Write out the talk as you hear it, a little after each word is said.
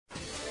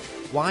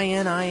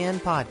YNIN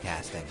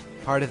Podcasting,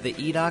 part of the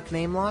EDOC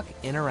NameLock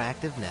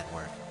Interactive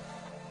Network.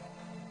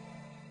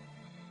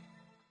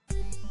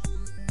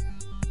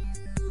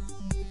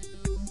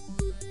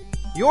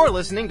 You're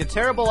listening to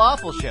Terrible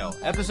Awful Show,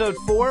 episode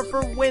 4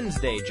 for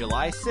Wednesday,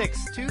 July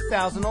 6,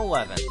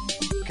 2011.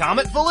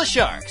 Comet full of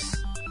sharks.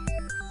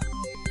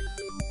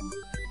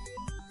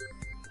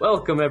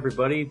 Welcome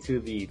everybody to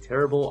the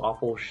Terrible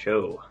Awful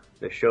Show,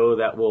 the show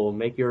that will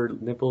make your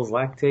nipples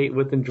lactate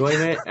with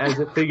enjoyment as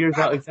it figures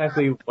out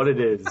exactly what it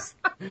is.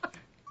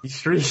 You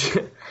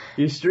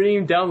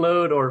stream,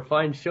 download, or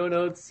find show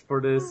notes for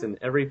this in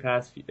every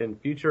past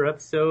and future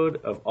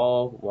episode of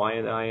all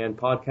YNIN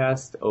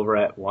podcasts over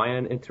at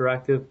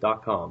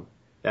yninteractive.com.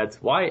 That's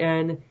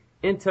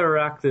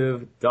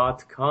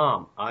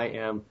yninteractive.com. I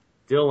am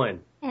Dylan.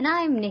 And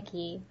I'm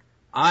Nikki.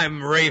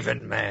 I'm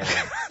Raven Man.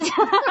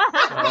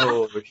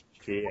 Oh,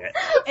 shit.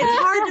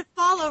 It's hard to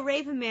follow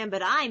Raven Man,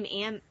 but I'm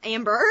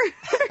Amber.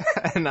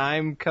 And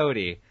I'm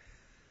Cody.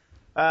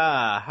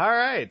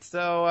 Alright,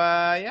 so,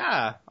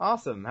 yeah,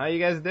 awesome. How you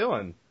guys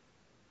doing?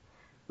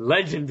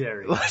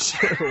 Legendary.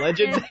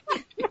 Legendary.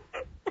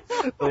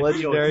 The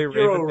legendary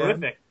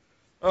Raven Man.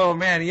 Oh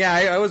man, yeah,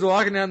 I was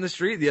walking down the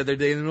street the other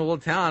day in the middle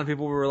of town and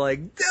people were like,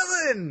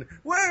 Dylan!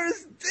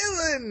 Where's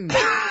Dylan?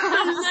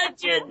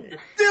 Legend!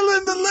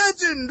 Dylan the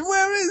legend!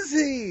 Where is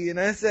he? And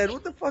I said,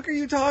 what the fuck are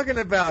you talking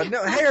about?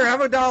 No, here, have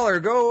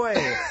 $1, go away.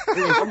 It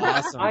was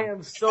awesome. I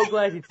am so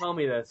glad you told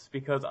me this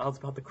because I was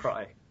about to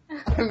cry.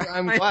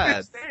 I'm glad. I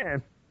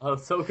understand. I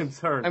was so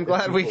concerned. I'm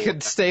glad we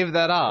could stave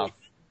that off.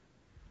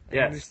 I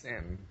Yes.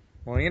 understand.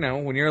 Well, you know,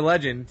 when you're a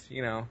legend,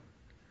 you know,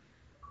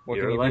 what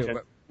You're can a you legend.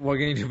 do? What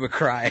can you do but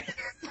cry?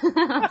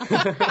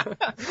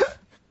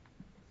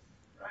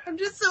 I'm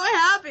just so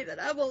happy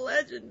that I'm a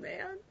legend,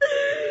 man.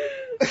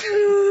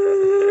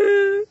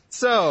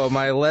 So,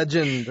 my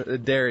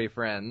legendary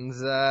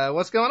friends,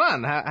 what's going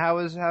on? How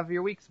have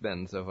your weeks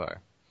been so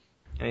far?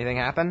 Anything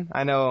happen?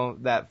 I know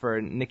that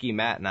for Nikki,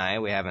 Matt, and I,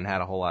 we haven't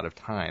had a whole lot of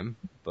time,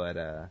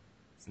 but,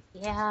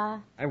 Yeah.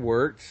 I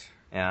worked.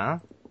 yeah?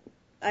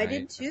 I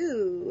did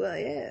too.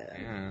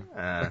 Yeah.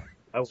 Yeah.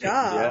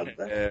 Job.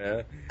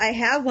 Yeah. I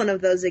have one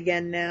of those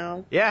again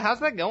now. Yeah,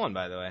 how's that going,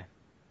 by the way?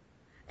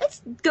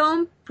 It's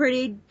going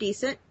pretty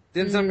decent.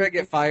 Didn't some guy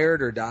get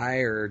fired or die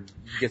or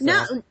get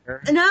No, thrown out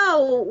there?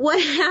 no.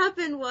 What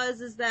happened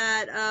was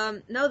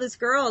that this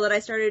girl that I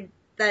started,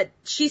 that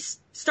she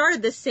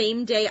started the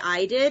same day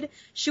I did.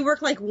 She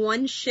worked like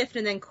one shift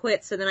and then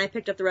quit. So then I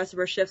picked up the rest of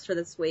her shifts for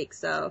this week.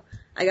 So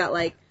I got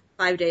like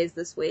 5 days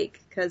this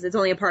week because it's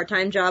only a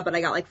part-time job, but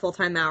I got like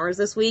full-time hours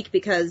this week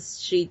because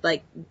she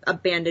like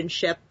abandoned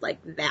ship like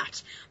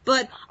that.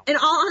 But in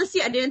all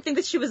honesty, I didn't think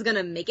that she was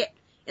gonna make it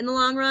in the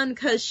long run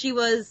because she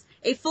was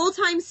a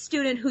full-time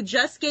student who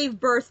just gave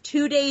birth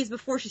 2 days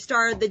before she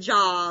started the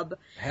job.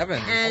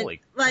 Heavens. And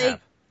Holy like,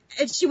 crap.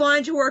 and she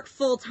wanted to work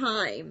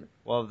full-time.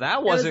 Well,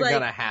 that wasn't like-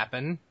 gonna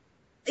happen.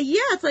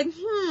 Yeah, it's like,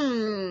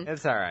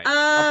 It's alright.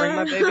 I'll bring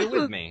my baby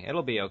with me.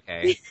 It'll be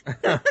okay.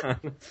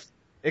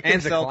 It can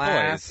And the sell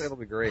class, toys. it'll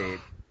be great.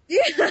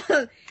 Yeah,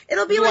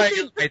 it'll be Do like I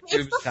get my it's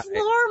tubes the tied?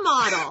 floor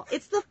model.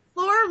 It's the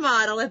floor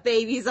model if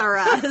Babies R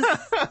Us.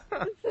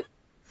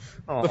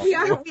 Oh. we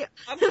are.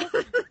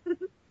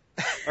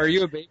 Are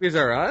you a Babies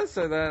R Us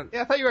or that?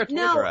 Yeah, I thought you were a Toys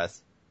No. R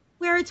Us.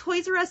 We're a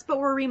Toys R Us, but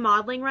we're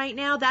remodeling right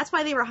now. That's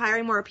why they were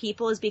hiring more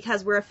people, is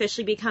because we're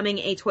officially becoming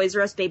a Toys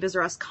R Us, Babies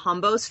R Us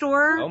combo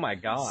store. Oh my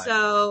god.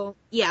 So,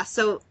 yeah,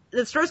 so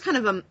the store's kind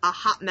of a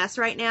hot mess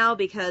right now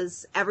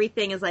because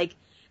everything is like,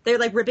 they're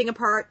like ripping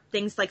apart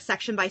things like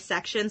section by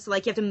section. So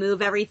like you have to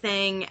move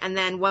everything, and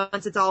then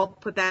once it's all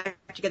put back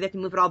together, you have to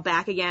move it all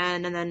back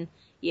again, and then,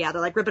 yeah,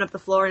 they're like ripping up the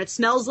floor, and it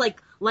smells like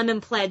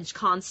lemon pledge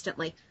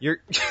constantly. You're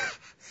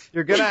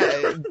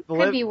gonna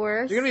Could be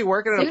worse. You're gonna be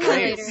working at a Sooner or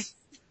later. place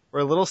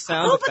where little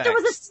sound Oh, effects. but there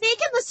was a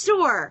snake in the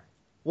store!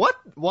 What?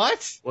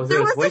 Was There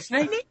it a was toy a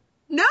snake?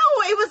 No,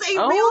 it was a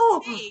Oh.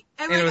 real snake.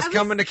 And like, it was I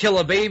coming to kill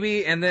a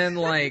baby, and then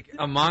like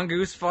a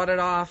mongoose fought it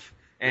off,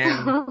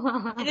 and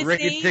and it's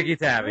Ricky named Tikky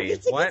Tabby.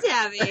 Ricky What?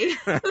 Tikky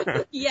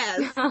Tabby.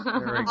 Yes. There we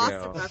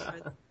Awesome go.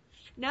 reference.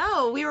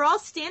 No, we were all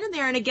standing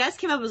there, and a guest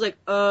came up and was like,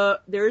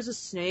 there's a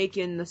snake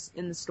in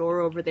the store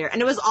over there.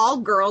 And it was all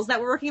girls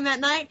that were working that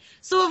night.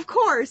 So, of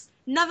course,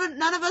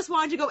 none of us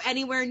wanted to go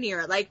anywhere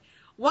near it. Like,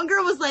 one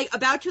girl was, like,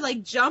 about to,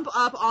 like, jump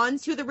up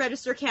onto the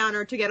register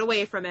counter to get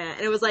away from it.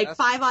 And it was, like, That's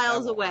 5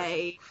 aisles that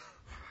away.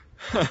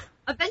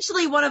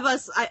 Eventually, one of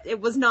us, it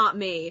was not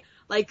me,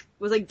 like,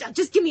 was like,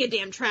 just give me a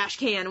damn trash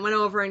can, and went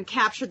over and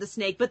captured the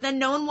snake. But then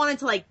no one wanted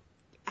to, like,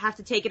 have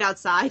to take it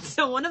outside,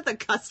 so one of the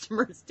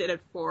customers did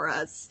it for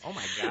us. Oh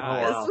my Oh,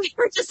 god. wow. We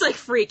were just, like,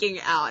 freaking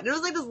out. And it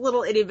was like this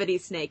little itty-bitty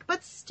snake,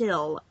 but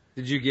still.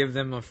 Did you give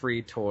them a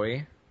free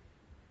toy?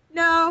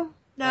 No.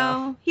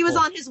 He was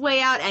cool. on his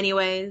way out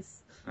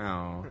anyways.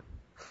 Oh.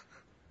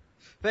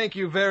 Thank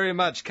you very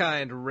much,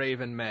 kind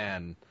Raven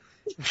Man.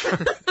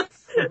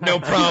 No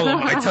problem.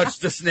 I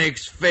touched the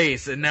snake's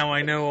face, and now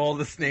I know all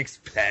the snake's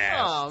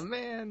past. Oh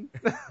man.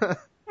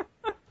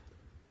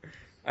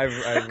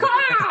 I've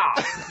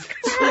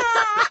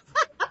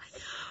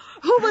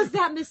Who was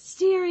that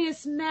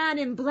mysterious man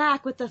in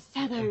black with the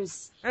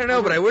feathers? I don't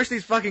know, but I wish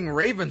these fucking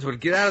ravens would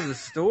get out of the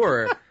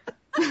store.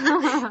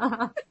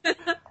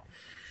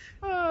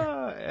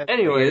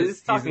 Anyways,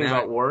 He's talking now-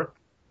 about work.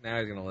 Now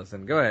he's gonna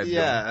listen. Go ahead.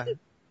 Yeah.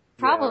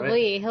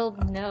 Probably. He'll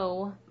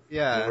know.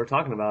 Yeah. We're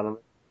talking about him.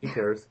 Who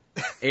cares?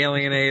 Bill.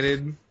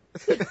 Alienated.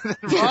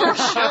 Wrong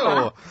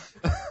show.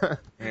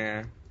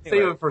 Yeah.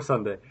 Save it for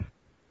Sunday.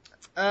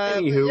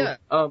 Anywho, yeah.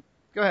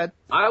 Go ahead.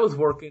 I was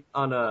working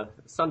on a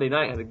Sunday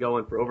night. I had to go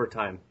in for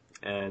overtime,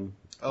 and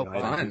Oh, I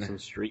had to do fun. some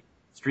street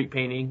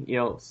painting.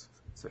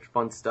 Such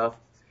fun stuff.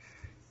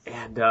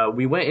 And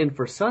we went in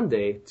for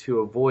Sunday to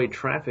avoid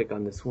traffic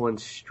on this one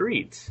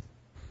street,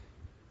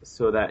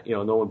 so that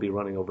no one would be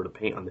running over to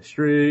paint on the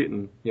street,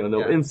 and no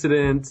Yeah.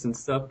 incidents and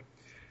stuff.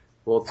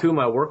 Well, two of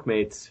my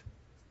workmates,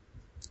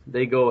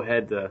 they go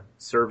ahead to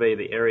survey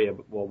the area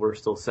while we're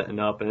still setting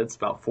up, and it's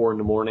about 4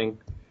 a.m.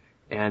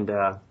 And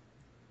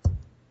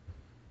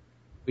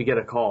we get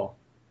a call,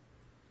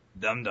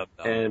 Dum dum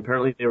dum. and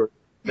apparently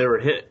they were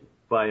hit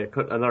by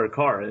another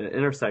car in an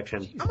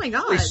intersection. Oh my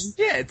god. Holy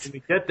shit.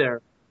 We get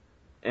there,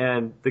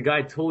 and the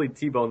guy totally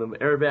T-boned them.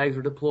 Airbags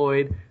were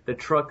deployed.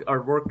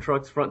 Our work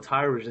truck's front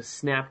tire was just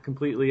snapped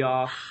completely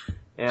off,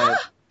 and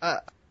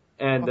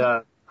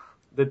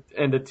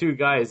the two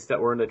guys that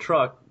were in the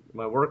truck,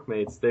 my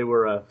workmates, they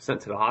were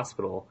sent to the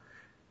hospital,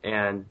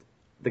 and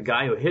the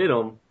guy who hit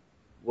him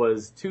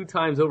was 2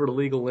 times over the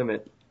legal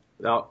limit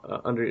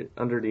without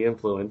under the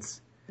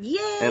influence, Yay!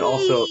 and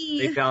also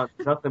they found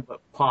nothing but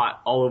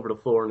pot all over the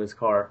floor in his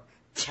car.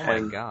 Oh my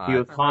And God. he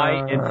was high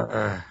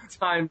and 2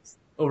 times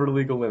over the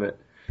legal limit.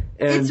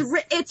 And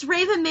It's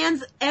Raven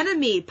Man's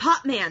enemy,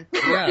 Pot Man.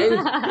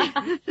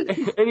 Yeah.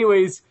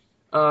 anyways,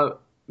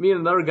 me and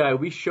another guy,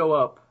 we show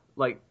up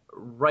like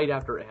right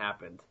after it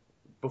happened,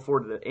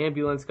 before the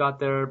ambulance got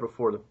there,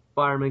 before the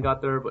firemen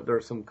got there, but there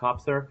were some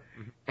cops there.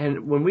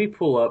 And when we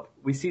pull up,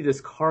 we see this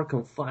car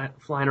come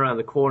flying around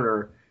the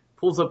corner,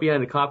 pulls up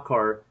behind the cop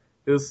car.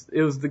 It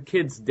was the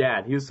kid's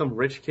dad. He was some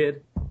rich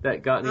kid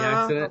that got in the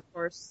accident. Of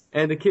course.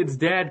 And the kid's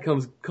dad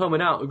comes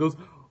coming out and goes,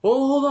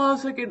 "Oh, hold on a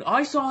second.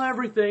 I saw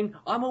everything.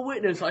 I'm a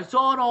witness. I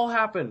saw it all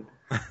happen."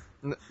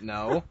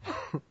 No.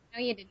 No,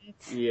 you didn't.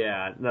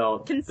 Yeah, no.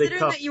 Considering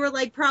that you were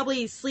like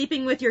probably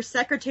sleeping with your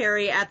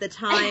secretary at the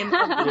time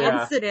of the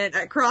Yeah. incident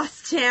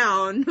across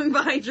town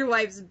behind your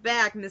wife's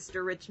back,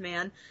 Mr. Rich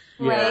Man.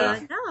 Yeah.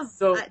 No.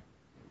 So,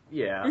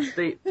 yeah,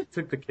 they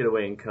took the kid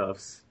away in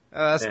cuffs.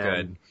 Oh, that's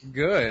And-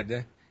 good.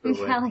 Good.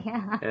 Hell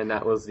yeah. And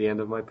that was the end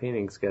of my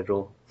painting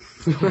schedule.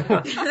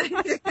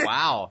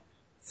 Wow.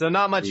 So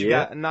not much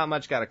Yeah.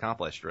 got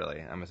accomplished,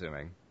 really. I'm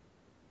assuming.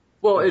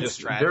 Well, Or it's just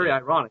tragic. very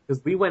ironic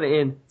because we went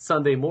in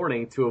Sunday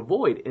morning to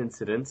avoid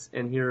incidents,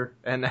 and here,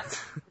 And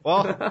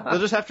well, they'll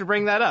just have to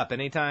bring that up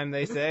anytime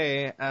they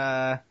say,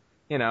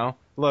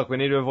 look, we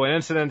need to avoid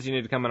incidents. You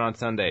need to come in on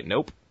Sunday.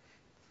 Nope.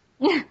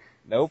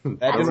 Nope. That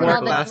That's didn't when work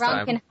all the last drunk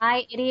time. and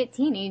high idiot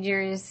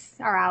teenagers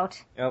are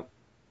out. Yep.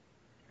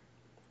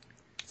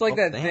 It's like Oh,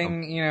 that damn.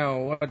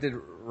 thing, what did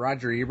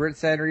Roger Ebert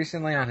said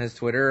recently on his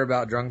Twitter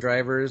about drunk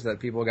drivers that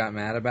people got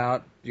mad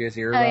about? Did you guys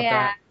hear Oh about yeah.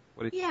 that?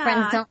 What do you, Yeah.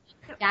 Friends don't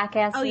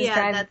jackasses Oh yeah,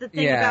 drive. that's the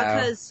thing Yeah.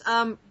 about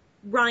because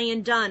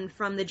Ryan Dunn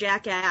from the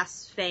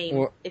Jackass fame,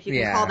 Well, if you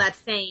can yeah. call that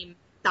fame,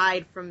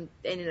 died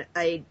in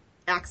a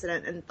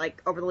accident and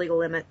like over the legal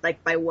limit,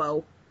 like by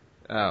whoa,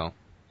 oh.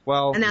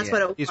 Well, and that's yeah.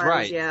 what it was. He's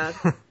right. Yeah.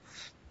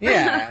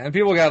 Yeah, and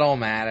people got all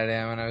mad at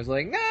him, and I was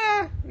like,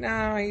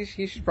 no,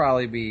 he should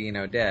probably be,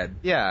 dead.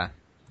 yeah.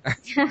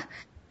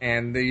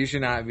 And you should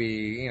not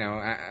be,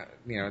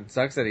 it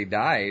sucks that he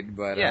died,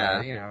 but,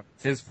 Yeah.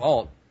 it's his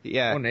fault.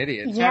 Yeah. What an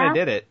idiot. He Yeah. kind of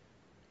did it.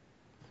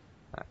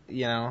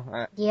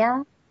 Yeah.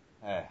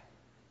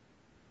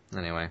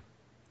 Anyway.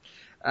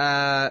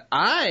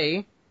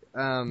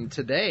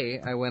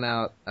 Today I went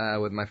out,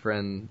 with my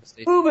friend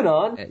Stacey. moving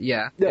on.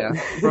 Yeah. Yeah.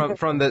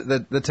 From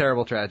the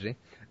terrible tragedy.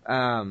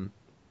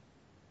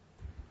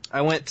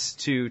 I went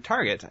to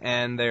Target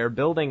and they're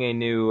building a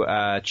new,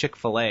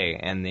 Chick-fil-A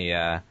in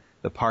the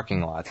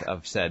parking lot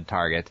of said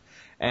Target.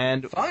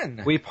 And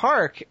Fun. we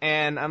park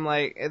and I'm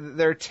like,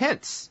 there are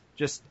tents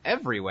just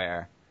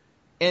everywhere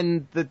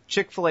in the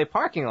Chick-fil-A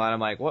parking lot. I'm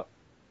like,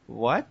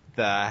 what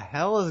the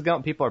hell is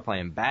going? People are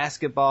playing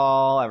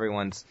basketball.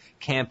 Everyone's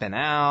camping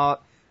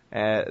out.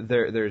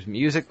 There's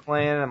music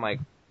playing. I'm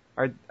like,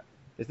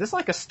 is this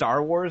like a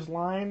Star Wars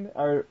line?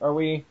 Are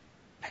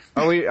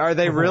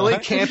they really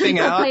What? camping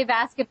People out? play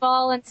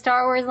basketball and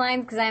Star Wars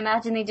lines because I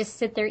imagine they just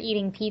sit there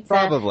eating pizza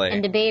Probably.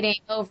 and debating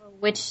over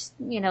which,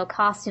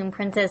 costume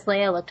Princess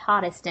Leia looked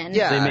hottest in.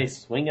 Yeah. They may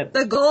swing at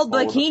The gold Oh,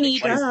 the bikini.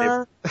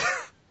 lightsaber.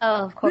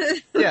 Oh, of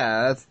course.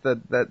 Yeah,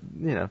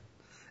 that's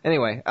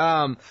Anyway,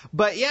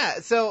 but yeah,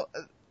 so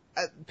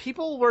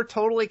people were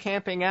totally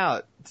camping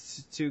out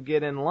to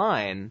get in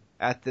line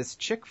at this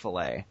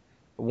Chick-fil-A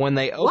when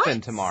they open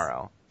What?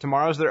 tomorrow.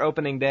 Tomorrow's their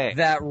opening day.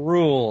 That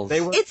rules.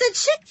 They were. It's a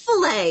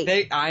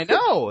Chick-fil-A. I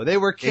know they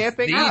were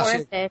camping the out. Not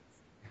worth it.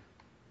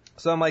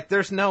 So I'm like,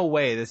 there's no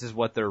way this is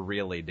what they're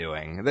really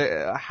doing.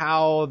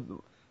 How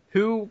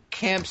who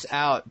camps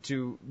out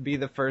to be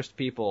the first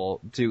people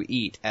to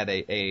eat at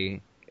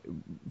a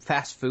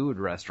fast food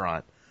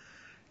restaurant?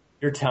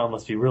 Your town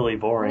must be really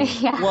boring.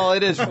 Yeah. Well,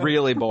 it is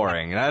really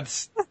boring.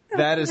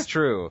 That is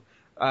true.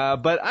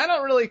 But I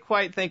don't really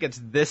quite think it's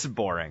this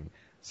boring.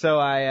 So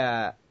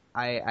I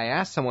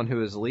asked someone who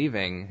was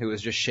leaving, who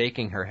was just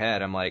shaking her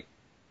head. I'm like,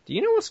 do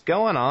you know what's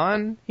going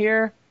on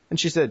here? And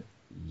she said,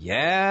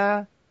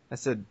 yeah. I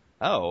said,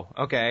 oh,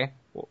 okay.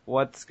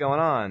 What's going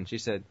on? She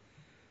said,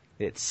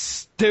 it's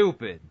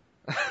stupid.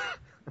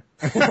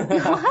 I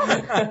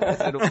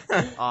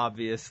said,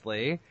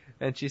 obviously.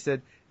 And she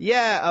said,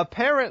 yeah,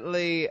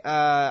 apparently,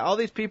 all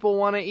these people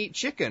want to eat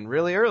chicken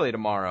really early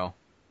tomorrow.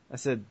 I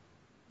said,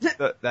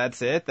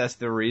 that's it? That's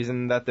the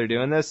reason that they're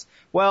doing this?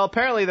 Well,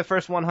 apparently the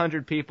first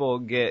 100 people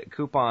get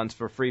coupons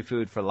for free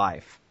food for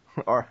life.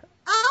 Or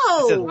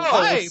I said,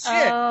 life? Shit.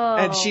 Oh.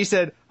 And she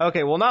said,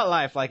 okay, well, not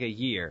life, like a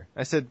year.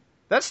 I said,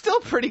 that's still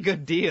a pretty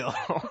good deal.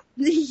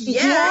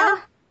 Yeah.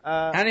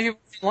 How many people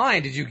in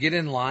line? Did you get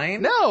in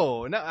line?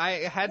 No, I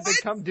had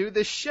to come do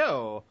this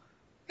show.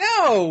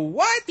 No,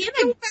 what? Damn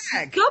Go it.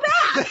 back. Go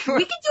back.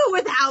 We can do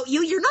it without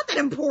you. You're not that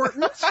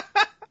important.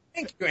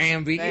 Thank you,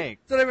 Amby.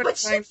 Thanks. That's what I've been But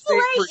trying to say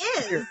Chick-fil-A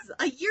for years. is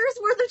a year's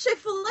worth of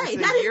Chick-fil-A. It's a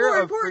That is year more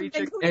of important free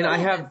than Chick- And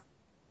Coca-Cola.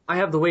 I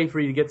have the way for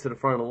you to get to the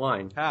front of the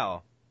line.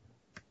 How?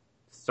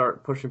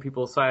 Start pushing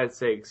people aside,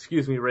 say,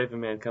 excuse me,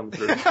 Raven Man, come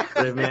through.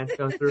 Raven Man,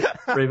 come through.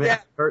 Raven Yeah,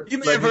 Man, you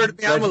may have heard of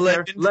me, I'm a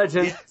legend.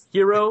 Legend,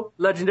 hero,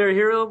 legendary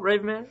hero,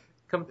 Raven Man,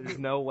 come There's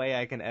through. no way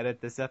I can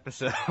edit this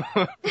episode.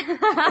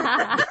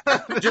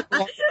 Just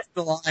walk up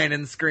the line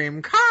and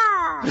scream,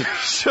 "Caw!"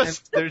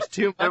 Just, there's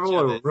too much of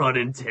Everyone it. run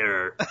in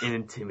terror and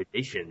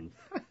intimidation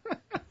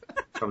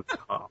from the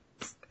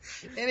cops.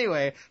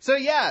 Anyway, so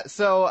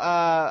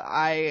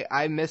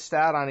I missed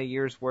out on a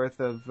year's worth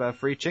of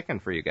free chicken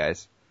for you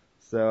guys.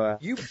 So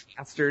You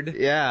bastard.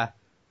 yeah,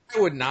 I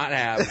would not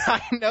have. I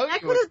know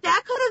That you would.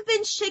 could have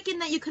been chicken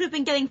that you could have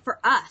been getting for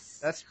us.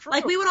 That's true.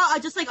 Like we would all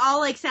just like all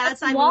like sat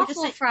outside. Waffle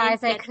we would just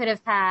fries I could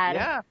have had.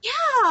 Yeah,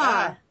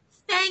 Yeah.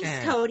 Thanks,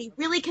 Yeah. Cody.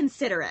 Really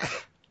considerate.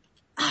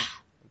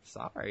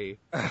 sorry.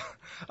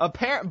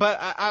 But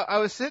I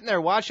was sitting there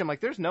watching. I'm like,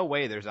 there's no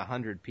way there's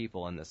 100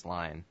 people in this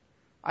line.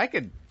 I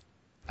could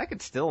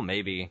still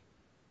maybe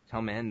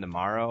come in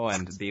tomorrow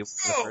and be the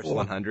first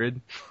 100.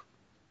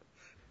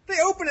 They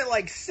open at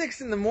like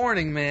 6 in the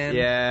morning, man.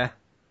 Yeah,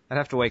 I'd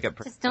have to wake up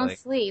pretty Just don't early.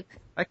 sleep.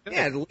 I could.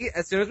 Yeah,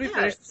 as soon as we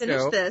finish the Finish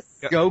show, this.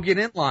 go get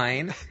in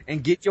line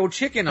and get your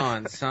chicken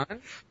on,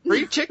 son.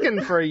 Free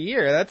chicken for a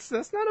year. That's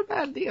not a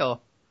bad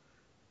deal.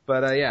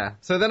 But yeah.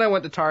 So then I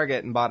went to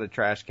Target and bought a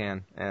trash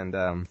can and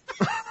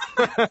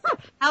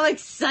How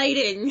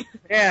exciting.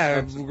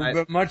 Yeah, I-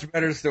 but much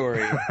better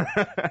story.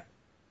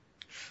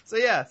 so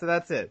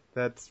that's it.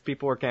 That's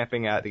people were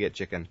camping out to get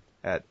chicken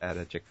at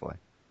a Chick-fil-A.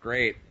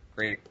 Great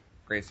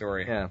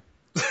story. Yeah.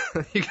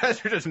 You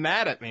guys are just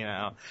mad at me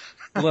now.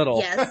 Little.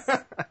 Yes.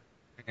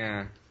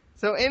 Yeah.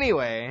 So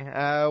anyway,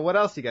 what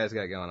else you guys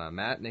got going on?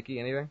 Matt, Nikki,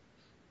 anything?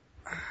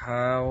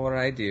 What did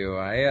I do?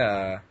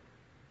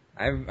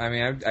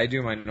 I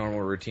do my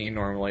normal routine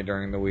normally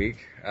during the week,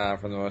 for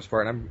the most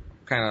part. I'm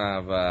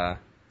kind of,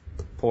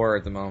 poor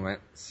at the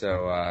moment, so,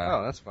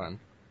 Oh, that's fun.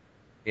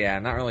 yeah,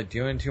 not really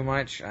doing too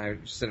much.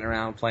 I'm just sitting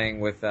around playing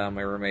with,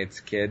 my roommate's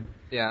kid.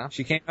 Yeah.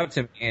 She came up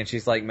to me and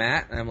she's like,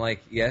 Matt? And I'm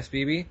like, yes,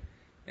 BB?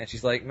 And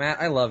she's like,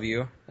 Matt, I love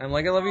you. I'm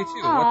like, I love you too.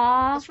 What?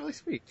 Aww. That's really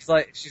sweet.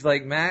 She's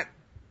like, Matt,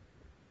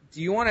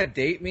 do you want to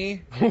date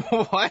me?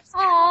 What?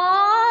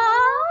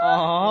 Aww.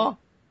 Aww.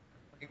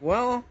 Like,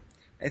 well,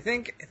 I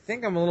think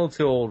I'm a little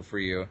too old for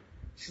you.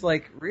 She's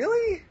like,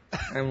 really?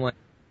 I'm like,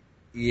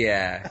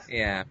 yeah.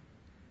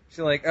 She's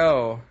like,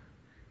 oh,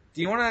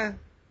 do you want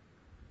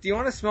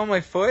to smell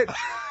my foot?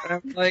 And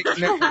I'm like,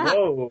 no,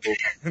 Whoa.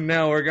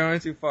 no, we're going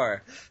too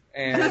far.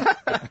 And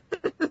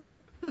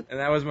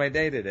that was my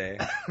day today.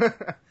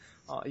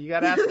 Oh, you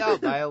got asked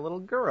out by a little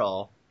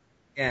girl.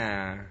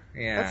 Yeah.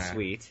 That's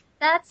sweet.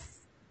 That's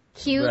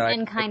cute But I-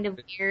 and kind of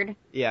weird.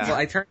 Yeah. Well,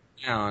 I turned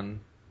it down.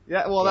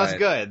 Yeah, well, that's But-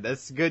 good.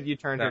 That's good you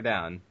turned her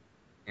down.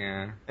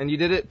 Yeah. And you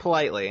did it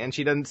politely, and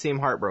she doesn't seem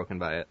heartbroken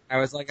by it. I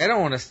was like, I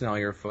don't want to smell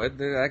your foot.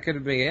 That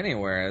could be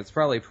anywhere. It's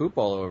probably poop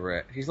all over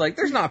it. She's like,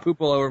 there's not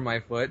poop all over my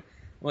foot.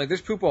 I'm like,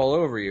 there's poop all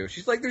over you.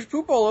 She's like, there's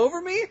poop all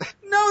over me?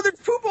 No, there's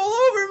poop all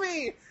over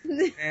me!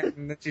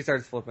 And then she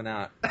starts flipping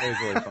out. It was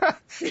really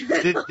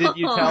fun. Did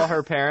you tell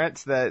her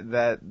parents that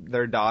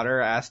their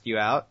daughter asked you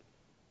out?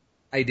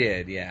 I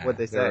did, yeah. What'd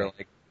they say?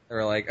 They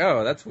were like,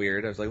 oh, that's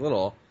weird. I was like,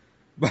 little.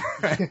 But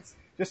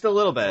Just a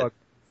little bit. Look,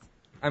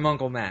 I'm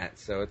Uncle Matt,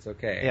 so it's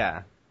okay.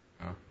 Yeah.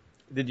 Oh.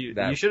 Did you?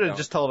 That- You should have no.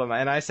 just told him,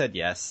 and I said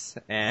yes.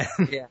 And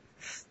Yeah.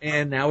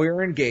 And now we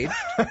were engaged.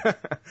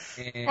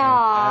 And Aw,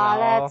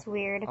 I'll- that's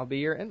weird. I'll be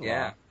your in-law.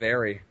 yeah,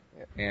 very.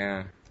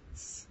 Yeah.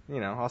 You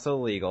know, also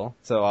legal.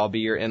 So I'll be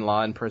your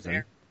in-law in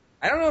prison.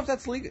 I don't know if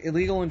that's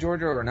illegal in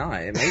Georgia or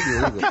not. It may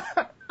be legal.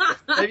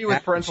 Maybe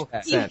with parental He-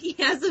 consent. He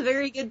has a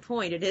very good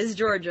point. It is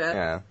Georgia.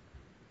 Yeah.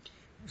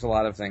 There's a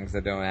lot of things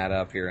that don't add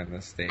up here in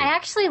this state. I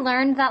actually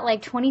learned that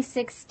like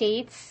 26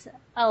 states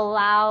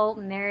allow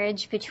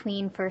marriage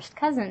between first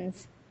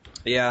cousins.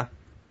 Yeah.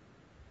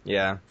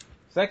 Yeah.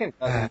 Second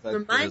cousins.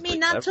 Remind me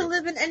not to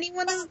live in any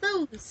one of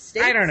those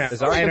states. I don't know.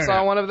 Is I don't Arkansas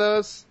know. one of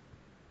those?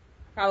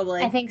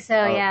 Probably. I think so,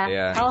 Oh, yeah.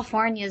 yeah.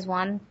 California's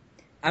one.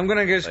 I'm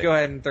gonna just go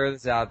ahead and throw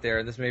this out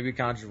there. This may be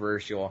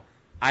controversial.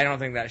 I don't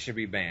think that should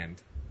be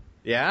banned.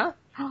 Yeah?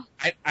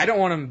 I don't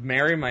want to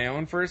marry my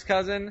own first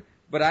cousin,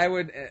 but I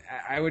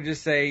would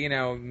just say, you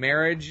know,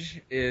 marriage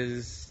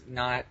is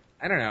not,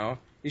 I don't know,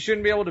 you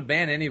shouldn't be able to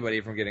ban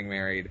anybody from getting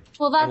married.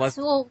 Well, that's,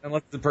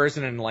 Unless the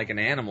person is like an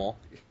animal.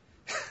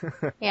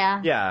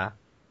 yeah. Yeah.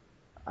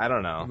 I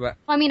don't know. But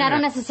Well, I mean, I don't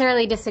Yeah.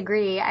 necessarily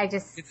disagree. I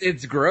just,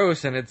 it's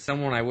gross and it's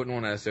someone I wouldn't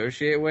want to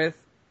associate with.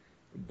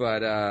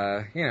 But,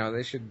 you know,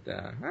 they should,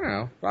 I don't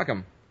know, fuck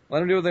them. Let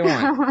them do what they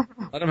want.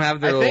 Let them have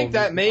their I think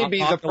that may be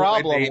the apocalyptic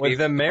problem baby with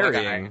them fuck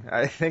marrying.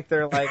 I think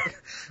they're like,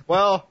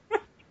 well,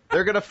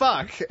 they're gonna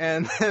fuck,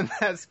 and then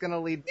that's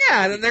gonna lead.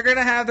 Yeah, then they're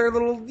gonna have their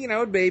little, you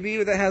know,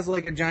 baby that has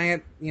like a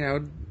giant, you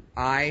know,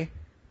 eye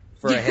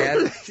for a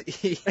head.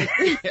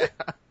 Yeah.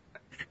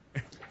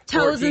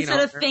 Toes 14 instead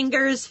of owner.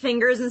 fingers,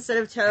 fingers instead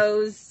of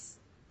toes.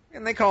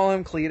 And they call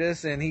him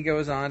Cletus, and he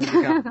goes on to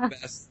become the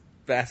best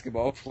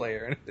basketball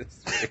player in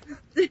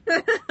history.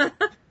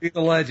 He's a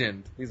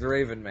legend. He's a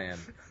Raven Man.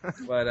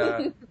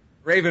 But,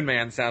 Raven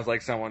Man sounds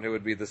like someone who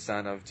would be the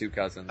son of two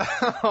cousins.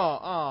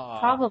 Oh,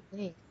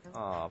 probably.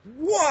 oh,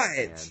 What?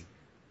 man.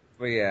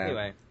 But yeah,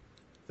 Anyway,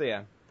 so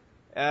yeah.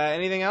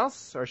 Anything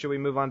else, or should we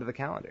move on to the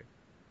calendar?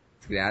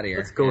 let's get out of here.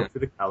 Let's go Yeah. to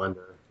the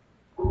calendar.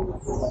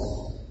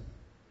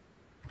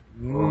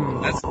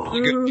 That's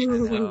really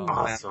good. Oh,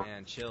 Awesome.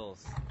 man,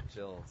 chills.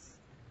 Oh,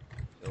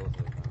 God, we're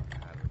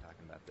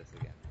talking about this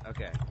again.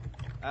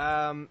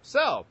 Okay.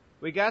 So,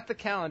 we got the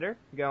calendar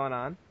going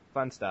on.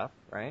 Fun stuff,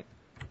 right?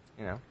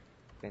 You know,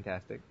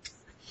 fantastic.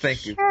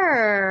 Thank you.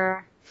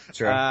 Sure.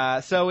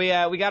 Sure. So we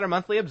got our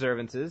monthly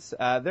observances.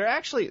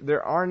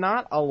 There are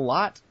not a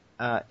lot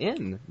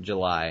in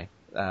July,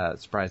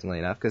 surprisingly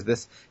enough, because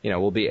this,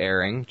 will be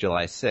airing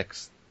July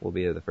 6th. Will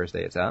be the first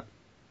day it's out.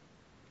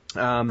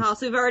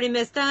 Also, we've already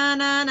missed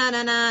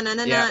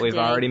Yeah, we've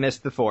already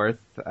missed the 4th.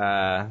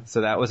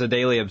 So that was a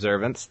daily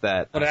observance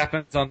that What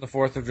happens on the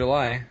 4th of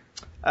July?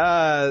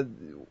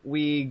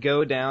 we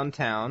go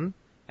downtown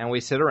and we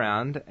sit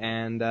around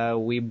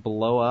and we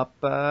blow up,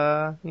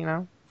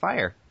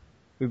 fire.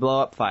 We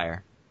blow up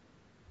fire.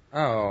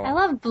 Oh. I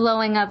love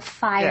blowing up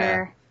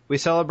fire. We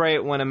celebrate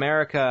when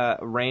America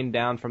rained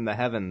down from the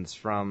heavens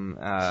from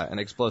an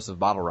explosive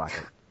bottle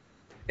rocket.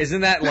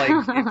 Isn't that like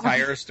the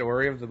entire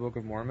story of the Book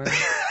of Mormon?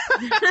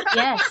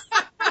 Yes.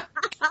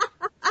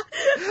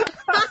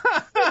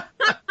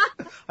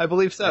 I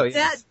believe so.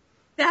 Yes.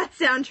 That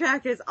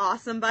soundtrack is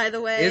awesome, by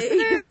the way. Isn't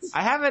it?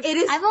 I haven't. It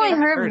is. I've only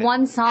heard it.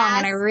 one song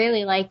and I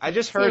really liked it. I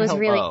just It heard was Hello.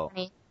 really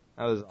funny.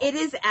 That was. It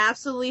is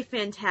absolutely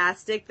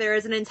fantastic. There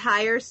is an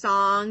entire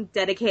song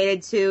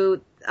dedicated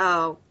to.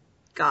 Oh,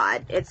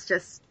 God! It's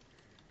just.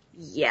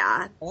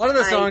 Yeah. A lot of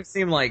the songs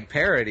seem like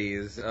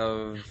parodies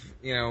of,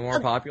 more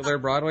popular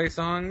Broadway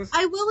songs.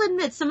 I will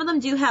admit, some of them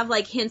do have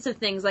like hints of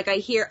things. Like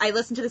I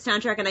listen to the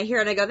soundtrack and I hear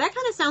it and I go, that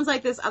kind of sounds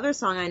like this other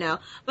song I know.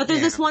 But there's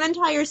this one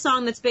entire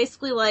song that's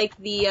basically like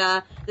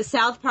the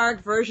South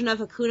Park version of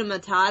Hakuna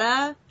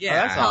Matata.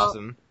 Yeah, that's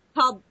awesome.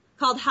 Called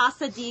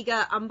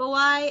Hasadiga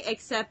Umbawai,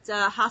 except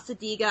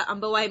Hasadiga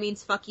Umbawai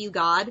means fuck you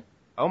God.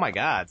 Oh my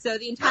God. So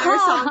the entire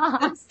song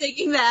I'm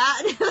singing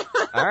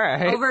that All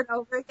right. over and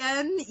over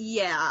again.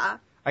 Yeah.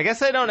 I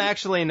guess I don't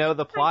actually know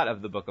the plot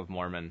of the Book of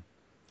Mormon,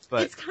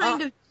 but It's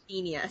kind of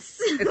genius.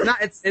 It's not.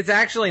 It's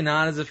actually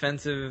not as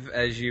offensive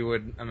as you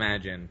would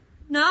imagine.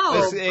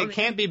 No. it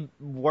can't be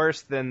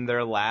worse than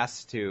their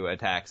last two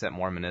attacks at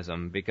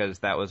Mormonism, because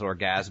that was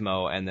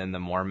Orgasmo and then the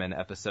Mormon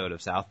episode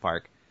of South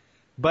Park.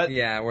 But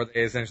Yeah, where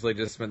they essentially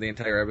just spent the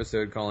entire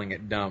episode calling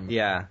it dumb.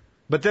 yeah.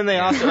 But then they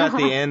also at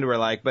the end were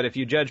like, but if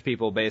you judge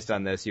people based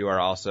on this, you are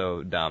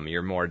also dumb.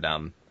 You're more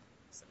dumb.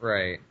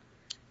 Right.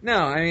 No,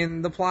 I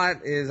mean, the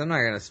plot is, I'm not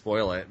going to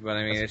spoil it, but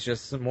I mean, it's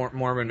just some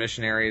Mormon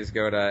missionaries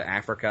go to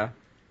Africa,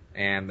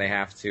 and they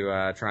have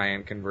to try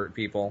and convert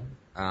people.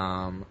 In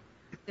an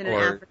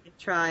or- African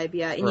tribe,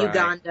 yeah. In Right.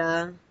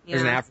 Uganda. Yeah.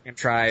 There's an African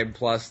tribe,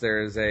 plus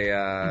there's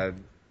a,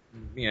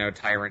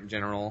 tyrant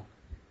general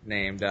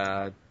named,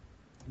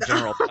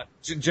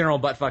 General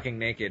Butt Fucking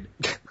Naked,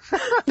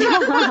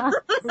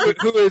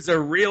 who is a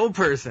real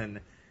person.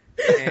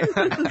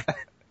 And,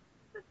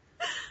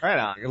 Right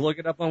on. you look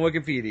it up on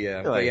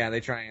Wikipedia. But Really? yeah,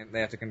 they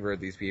have to convert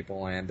these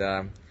people, and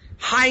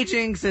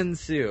hijinks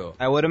ensue.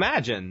 I would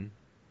imagine.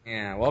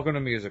 Yeah, welcome to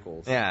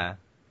musicals. Yeah.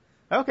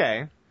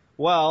 Okay.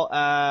 Well,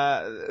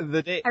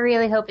 the day. I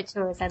really hope it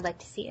tours. I'd like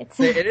to see it.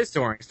 It is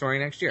touring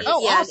next year.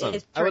 Oh, yeah, awesome.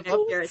 It's I would next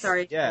love year. to It's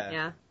already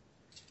yeah.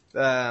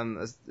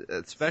 yeah.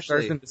 Especially.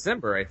 Starts in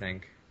December, I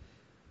think.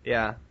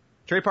 Yeah.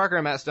 Trey Parker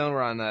and Matt Stone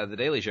were on The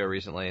Daily Show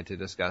recently to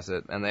discuss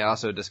it, and they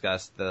also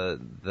discussed the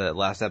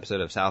last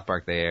episode of South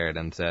Park they aired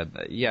and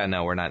said, yeah,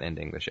 no, we're not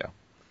ending the show.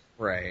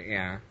 Right,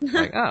 yeah.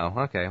 Like, oh,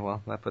 okay,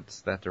 well, that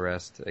puts that to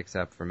rest,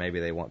 except for maybe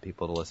they want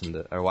people to listen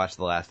to, or watch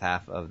the last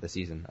half of the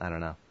season. I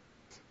don't know.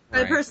 I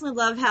Right. personally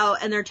love how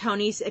in their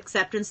Tony's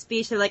acceptance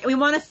speech, they're like, we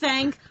want to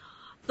thank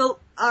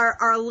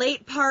our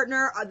late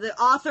partner, the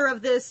author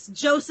of this,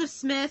 Joseph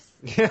Smith.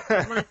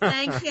 I want to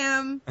thank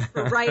him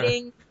for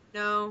writing.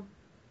 No.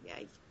 Yeah.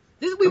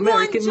 We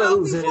American won, Joe,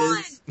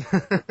 Moses. we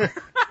won.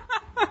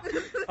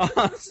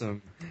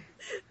 Awesome.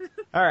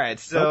 All right,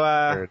 so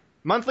Weird.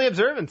 monthly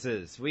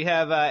observances. We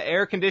have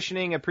air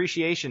conditioning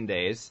appreciation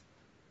days.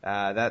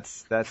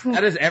 That's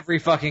That is every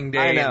fucking day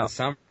I in know. the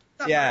summer.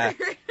 yeah.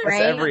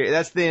 Right?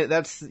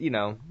 That's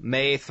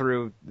May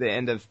through the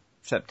end of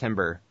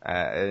September.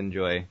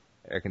 Enjoy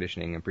air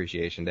conditioning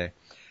appreciation day.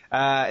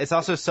 It's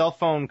also cell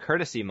phone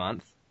courtesy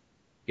month.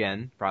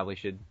 Again, probably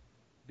should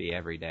be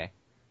every day.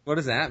 What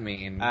does that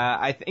mean?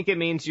 I think it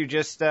means you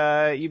just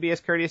you be as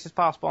courteous as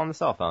possible on the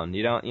cell phone.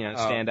 You don't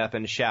stand up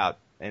and shout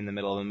in the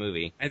middle of a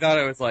movie. I thought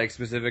it was like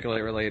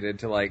specifically related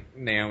to like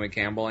Naomi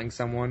Campbelling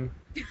someone.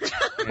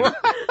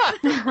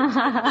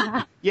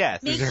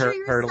 Yes. Make These are sure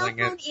your cell hurdling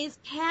it. phone is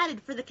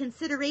padded for the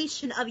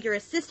consideration of your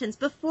assistants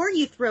before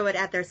you throw it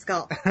at their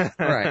skull.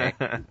 Right.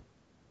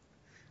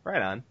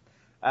 Right on.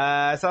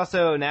 It's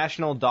also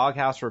National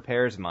Doghouse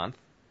Repairs Month.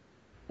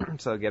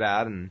 So get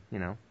out and,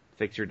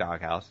 fix your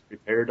doghouse.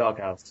 Repair your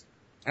doghouse.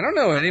 I don't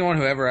know anyone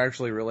who ever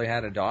actually really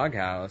had a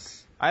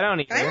doghouse. I don't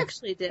either. I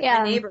actually did. Yeah,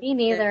 My neighbor me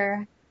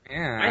neither.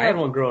 Yeah. I had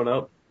one growing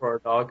up for our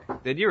dog.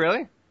 Did you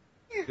really?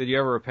 Did you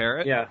ever repair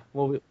it? Yeah.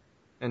 Well,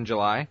 In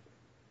July?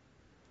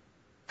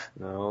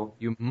 no.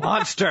 You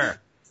monster!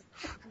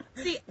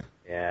 See,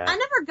 Yeah. I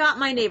never got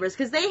my neighbors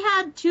because they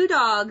had 2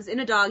 dogs in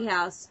a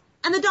doghouse,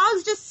 and the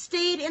dogs just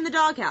stayed in the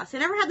doghouse. I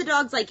never had the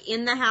dogs like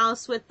in the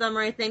house with them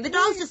or anything. The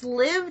dogs just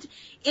lived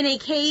in a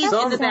cage in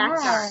the That's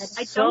backyard.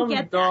 sad. I Some don't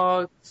get that.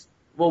 dogs.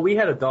 Well, we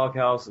had a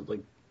doghouse with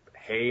like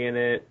hay in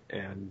it,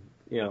 and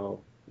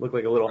looked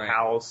like a little Right.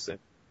 house. And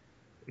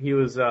he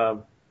was,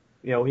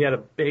 he had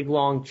a big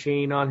long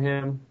chain on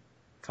him,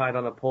 tied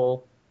on a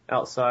pole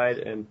outside,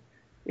 and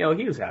he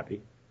was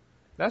happy.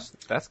 That's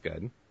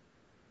good.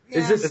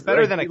 It's just It's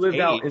better than we a lived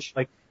out in, cage.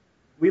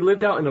 we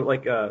lived out in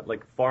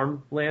like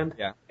farmland.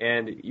 Yeah.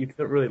 And you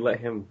couldn't really let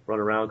him run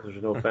around because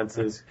there's no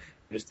fences.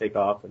 You just take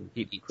off and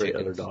He'd eat create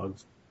chickens. other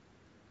dogs.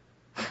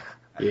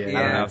 I Yeah.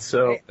 don't know if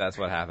So that's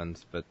what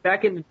happens, but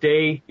back in the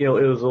day, it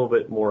was a little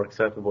bit more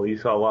acceptable. You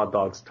saw a lot of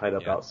dogs tied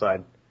up Yeah.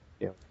 outside,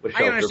 with I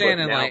shelter. understand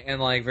but in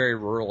now, like very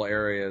rural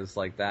areas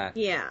like that.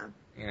 Yeah.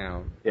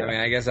 Yeah. Yeah. I mean,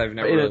 I guess I've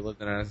never In really a-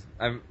 lived in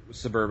I'm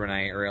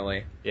suburbanite,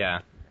 really. yeah.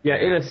 yeah,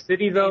 in a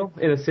city though,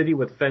 in a city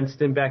with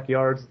fenced-in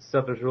backyards and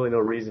stuff, there's really no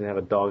reason to have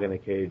a dog in a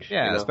cage.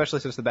 Yeah, especially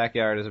since the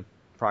backyard is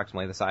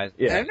approximately the size.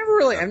 Yeah.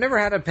 I've never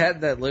had a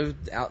pet that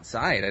lived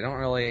outside. I don't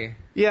really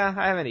Yeah,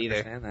 I haven't either.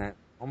 understand that.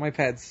 All my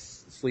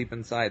pets sleep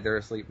inside. They're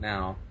asleep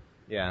now.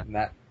 Yeah. And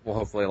that will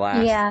hopefully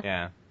last. Yeah,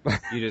 Yeah.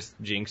 You just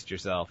jinxed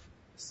yourself.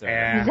 So.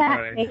 Yeah.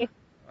 exactly.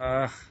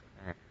 Ugh.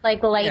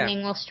 Like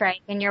lightning will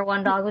strike and your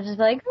one dog will just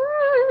be like,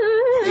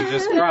 You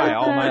just cry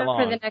all night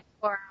long. for the next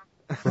 4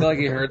 I feel like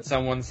you heard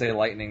someone say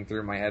lightning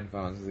through my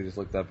headphones as he just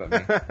looked up at me.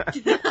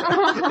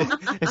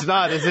 It's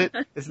not, is it?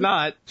 It's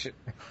not.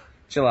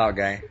 Chill out,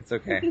 guy. It's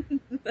okay.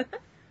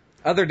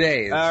 Other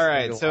days. All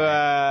right, so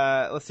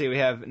let's see. We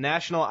have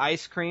National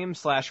Ice Cream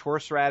 /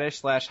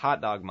 Horseradish / Hot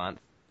Dog Month.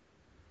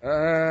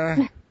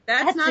 That's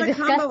That's not a a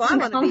combo I disgusting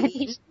want to be.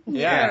 combination.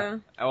 Yeah.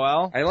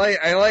 Well, I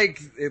like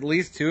at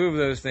least 2 of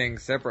those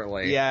things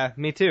separately. yeah,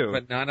 me too.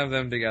 But none of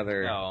them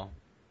together. No.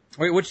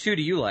 Wait, which 2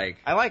 do you like?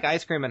 I like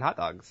ice cream and hot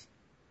dogs.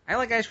 I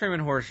like ice cream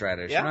and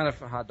horseradish. Yeah? I'm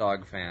not a hot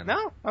dog fan.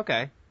 No?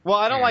 Okay. Well,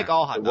 I don't Yeah. like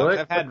all hot dogs. What?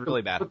 I've had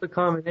really bad. What's the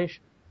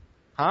combination?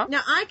 Huh?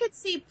 Now I could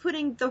see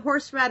putting the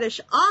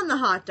horseradish on the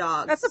hot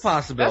dogs. That's a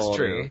possibility. That's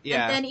true.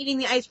 Yeah. And then eating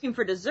the ice cream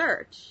for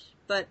dessert,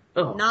 but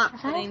Oh. not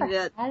putting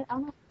the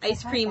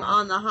ice cream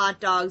on the hot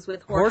dogs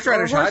with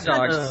Horseradish hot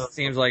horseradish. dogs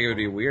seems like it would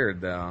be weird,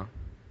 though.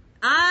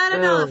 I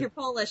don't know Oh. if you're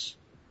Polish.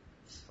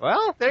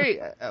 Well, there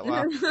you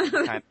well,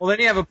 kind Well, then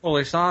you have a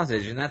Polish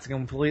sausage, and that's a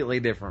completely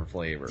different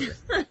flavor.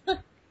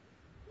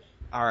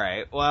 all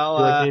right. Do Well,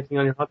 you like anything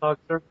on your hot dog,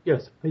 sir?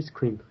 Yes, ice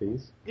cream,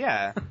 please.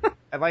 yeah.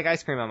 I like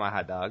ice cream on my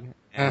hot dog.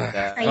 And,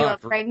 Are you a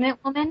pregnant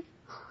woman?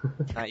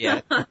 not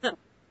yet.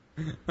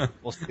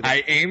 We'll see.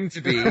 I aim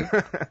to be.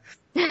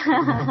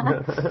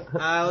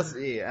 Let's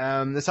see.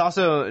 There's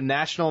also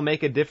National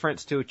Make a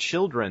Difference to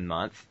Children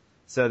Month.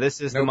 So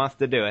this is the Nope. month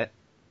to do it.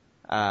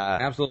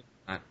 Absolutely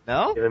not.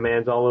 No? The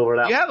man's all over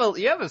that.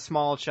 You have a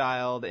small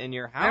child in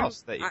your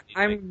house that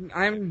you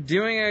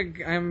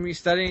I'm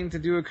studying to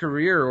do a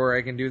career where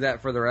I can do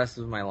that for the rest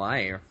of my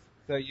life.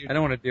 so you I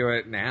don't want to do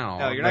it now.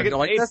 No, you're not getting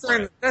like paid that's for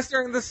during, it. that's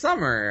during the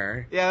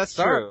summer. Yeah, that's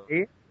Sorry.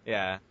 true.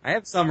 Yeah. I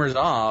have summers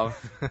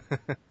off.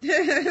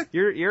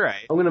 You're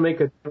right. I'm gonna make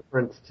a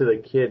difference to the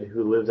kid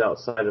who lives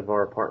outside of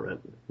our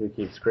apartment who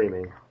keeps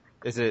screaming.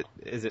 Is it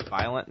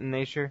violent in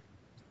nature?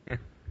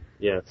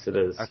 Yes, it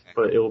is. Okay.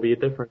 But it will be a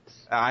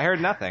difference. I heard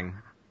nothing.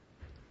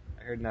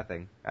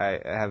 I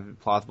have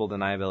plausible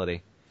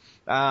deniability.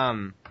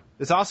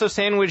 It's also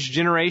Sandwich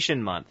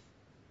Generation Month.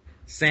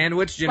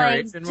 Sandwich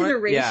Like generation.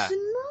 Generation? Yeah.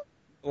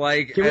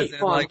 Like, Can we- as in,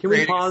 hold on, like, can we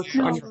creating pause? a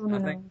sandwich No, from no,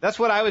 no. nothing? That's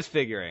what I was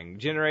figuring.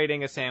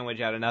 Generating a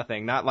sandwich out of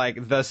nothing, not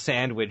like the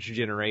sandwich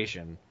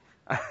generation.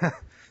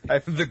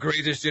 The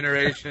greatest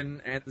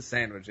generation and the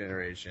sandwich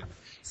generation.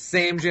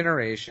 Same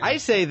generation. I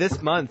say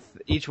this month,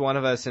 each one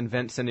of us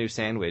invents a new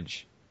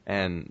sandwich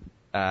and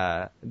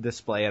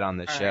display it on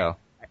this All show.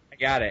 I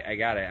got it.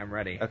 I'm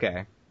ready.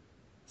 Okay.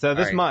 So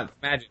this All right, month,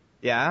 Imagine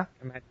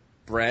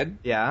bread,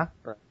 yeah,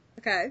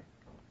 Okay.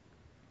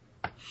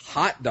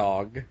 hot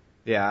dog.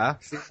 yeah.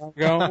 See where I'm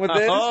going with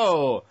this?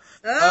 Oh,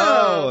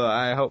 Oh.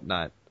 I hope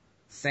not.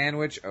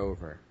 Sandwich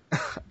over.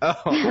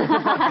 Oh,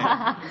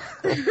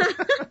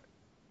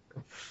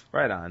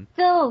 right on.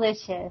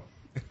 Delicious.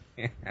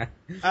 And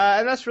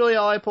that's really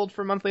all I pulled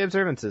for monthly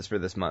observances for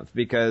this month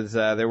because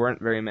there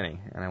weren't very many,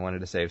 and I wanted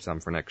to save some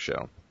for next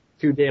show.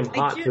 Too damn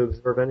hot do- to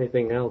observe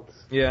anything else.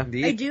 Yeah.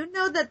 I do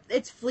know that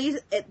it's flea.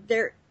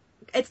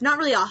 It's not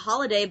really a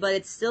holiday, but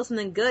it's still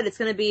something good. It's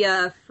going to be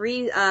a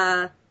free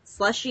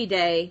slushy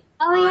day.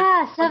 Oh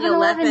yeah, on the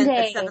 7-Eleven 11th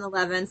day. at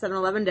 7-Eleven.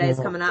 7-Eleven day is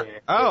coming up.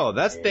 Oh,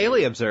 that's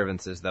daily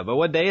observances though. But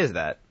what day is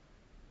that?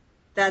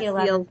 That's The the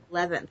 11th.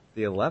 11th.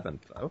 The 11th.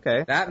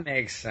 Okay. That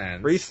makes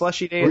sense. Free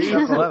slushy day at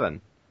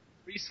 7-Eleven.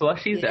 Free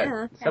slushies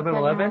Yeah. at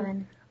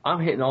 7-Eleven? I'm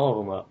hitting all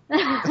of them up.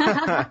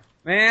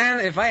 Man,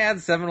 if I had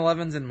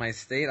 7-Elevens in my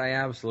state, I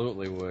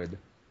absolutely would.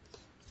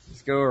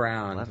 Just go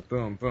around.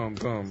 Boom, boom,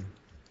 boom.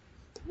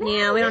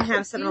 Yeah, we don't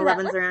have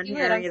 7-Elevens Let's around do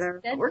here it. I'm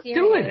either. dead We're serious.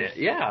 doing it,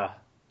 yeah.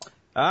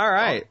 All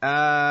right.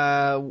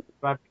 Drive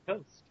the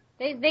coast.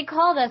 They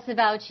called us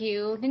about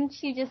you.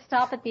 Didn't you just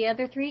stop at the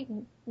other three?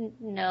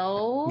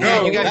 No.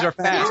 Man, you guys are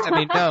fast. I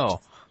mean, no.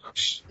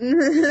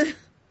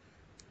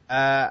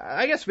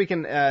 I guess we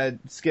can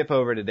skip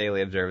over to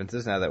daily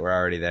observances now that we're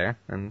already there,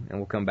 and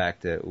we'll come back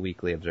to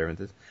weekly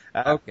observances.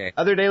 Okay.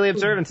 Other daily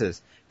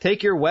observances.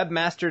 Take your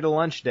webmaster to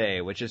lunch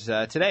day, which is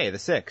today, the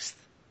 6th.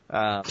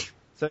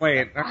 So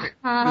Wait,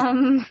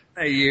 are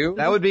you?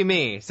 that would be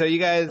me. So you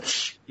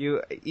guys,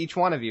 each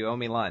one of you owe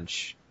me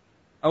lunch.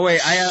 Oh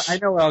wait, I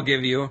know what I'll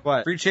give you.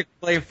 What? Free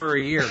Chick-fil-A for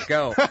a year.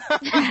 Go.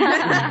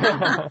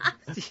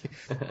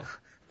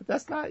 But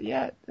that's not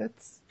yet.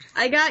 That's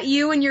I got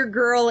you and your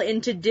girl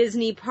into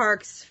Disney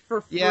parks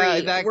for free.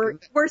 Yeah,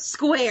 we're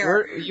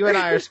square. you and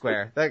I are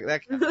square.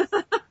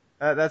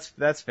 That's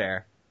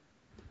fair.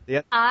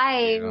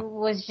 I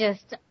was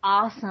just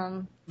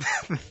awesome.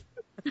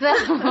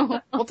 So,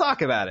 We'll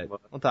talk about it.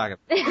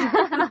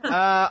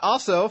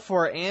 Also,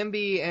 for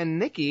Ambi and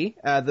Nikki,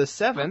 the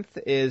 7th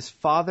is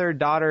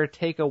Father-Daughter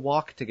Take a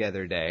Walk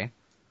Together Day.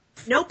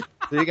 Nope,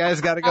 So you guys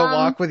got to go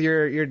walk with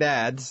your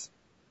dads.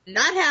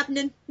 not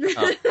happening.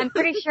 I'm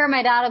pretty sure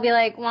my dad will be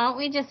like, why don't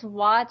we just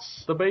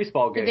watch The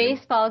baseball the game.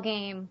 baseball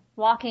game?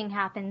 Walking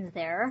happens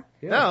there.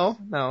 No,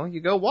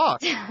 you go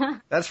walk.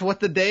 That's what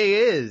the day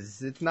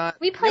is. It's not.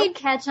 We played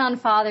catch on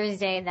Father's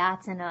Day.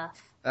 That's enough.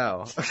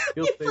 Oh,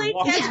 You'll You say played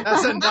walk- catch.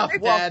 that's enough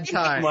dad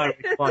time. My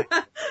response.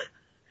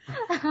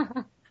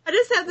 I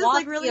just have this Walk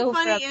like really the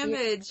funny over up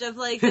image of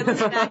like them in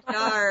the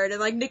backyard, and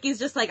like Nikki's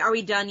just like, "Are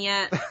we done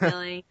yet?"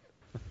 Really?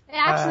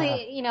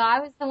 Actually, I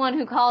was the one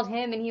who called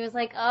him, and he was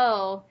like,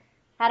 oh,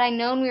 had I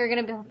known we were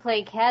going to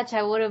play catch,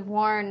 I would have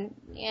worn,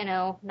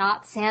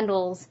 not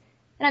sandals.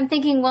 And I'm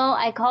thinking, well,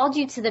 I called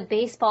you to the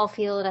baseball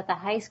field at the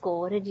high school.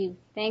 What did you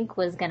think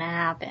was going to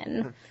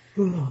happen?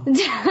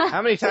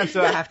 How many times do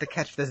I have to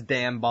catch this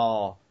damn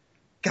ball?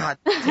 God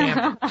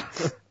damn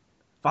it.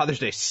 Father's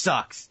Day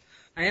sucks.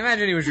 I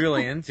imagine he was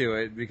really into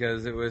it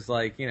because it was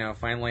like,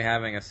 finally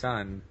having a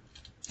son.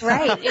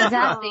 Right,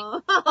 exactly.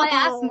 Well, I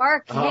asked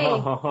Mark,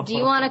 hey, do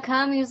you want to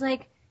come? He was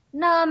like,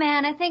 no,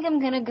 man, I think I'm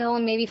going to go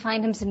and maybe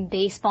find him some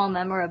baseball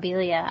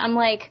memorabilia. I'm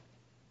like,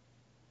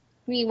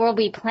 we'll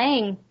be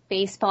playing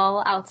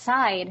baseball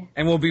outside.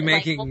 And we'll be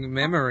Like, making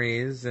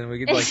memories and we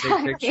could like take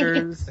Exactly.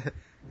 pictures.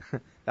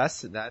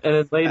 That's that.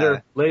 And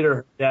then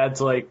later,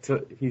 Dad's like,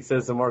 he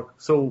says to Mark,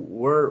 "So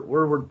where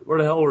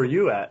the hell were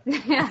you at?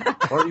 Why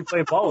aren't you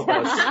playing ball with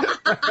us?"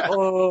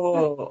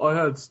 "Oh, I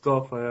had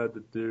stuff I had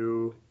to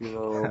do,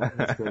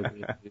 it's gonna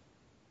be-"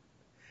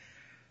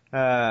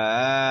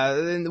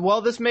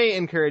 Well, this may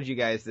encourage you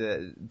guys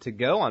to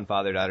go on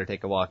Father-Daughter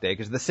Take a Walk Day,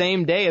 because the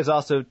same day is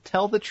also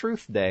Tell the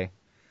Truth Day.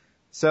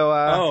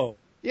 So,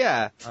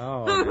 yeah,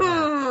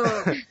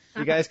 Oh.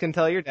 you guys can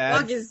tell your Walk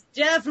dads. is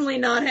definitely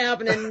not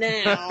happening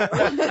now.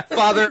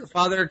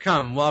 Father,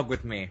 come, walk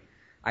with me.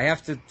 I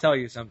have to tell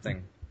you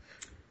something.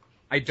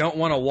 I don't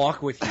want to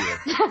walk with you.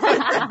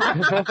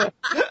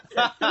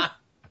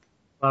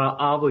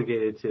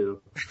 Obligated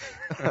to.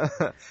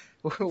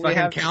 We Fucking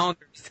have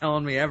calendar's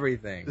telling me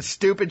everything. the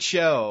stupid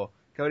show.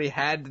 Cody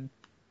had to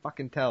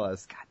fucking tell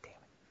us. God damn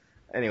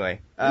it.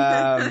 Anyway,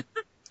 I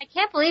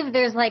can't believe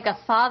there's like a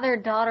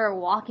father-daughter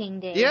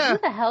walking day. Yeah. Who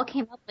the hell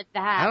came up with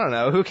that? I don't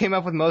know who came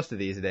up with most of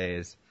these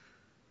days.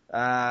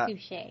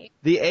 Touche.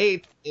 The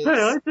 8th is, Hey,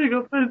 I take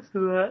offense to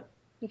that.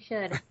 You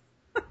should.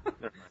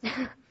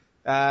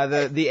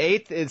 the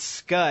 8th is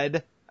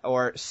Scud,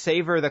 or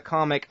Savor the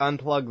Comic,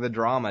 Unplug the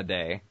Drama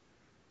Day.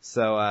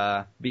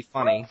 So, be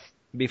funny.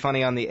 Be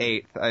funny on the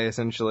 8th.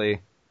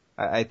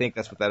 I think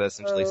that's what that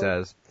essentially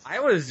says. I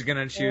was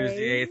gonna choose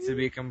the 8th to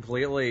be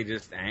completely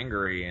just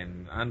angry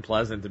and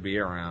unpleasant to be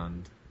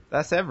around.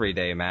 That's every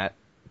day, Matt.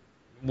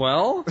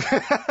 Well,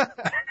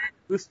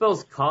 Who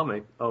spells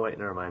comic? Oh wait,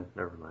 never mind.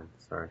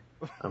 Sorry.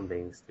 I'm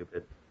being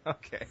stupid.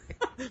 Okay.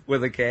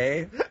 with a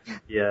K,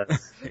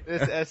 Yes.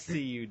 It's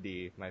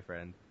SCUD, my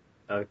friend.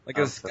 like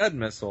a Scud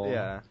missile.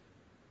 Yeah.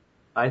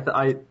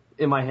 I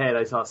in my head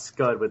I saw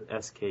Scud with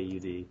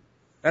SKUD.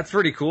 That's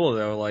pretty cool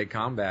though, like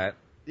combat.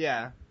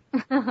 Yeah.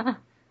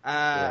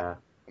 Yeah.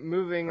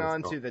 Moving That's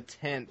on cool. to the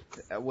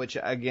 10th, which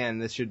again,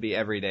 this should be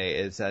every day,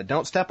 is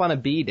don't step on a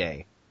bee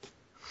day.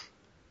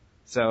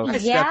 So I Yeah?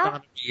 stepped on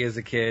a bee as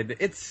a kid.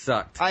 It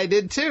sucked. I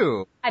did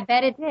too. I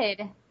bet it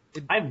did.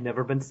 I've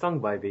never been stung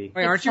by a bee.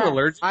 Wait, aren't you sucked.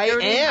 allergic? I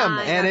Jody? am,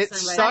 I and got it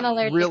some by- sucked I'm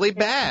allergic really to it.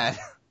 bad.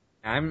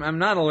 I'm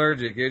not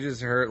allergic. It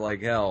just hurt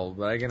like hell,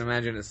 but I can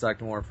imagine it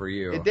sucked more for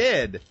you. It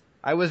did.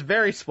 I was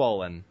very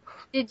swollen.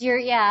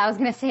 I was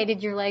gonna say,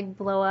 did your leg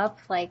blow up?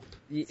 Like,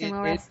 It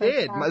sumo wrestling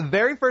did. style? My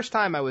very first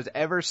time I was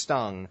ever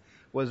stung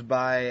was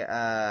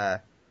by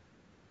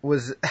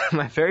was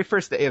my very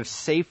first day of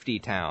Safety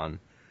Town.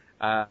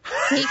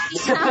 Safety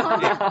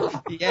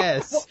Town?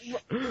 Yes.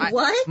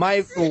 What?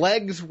 My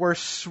legs were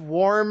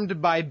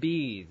swarmed by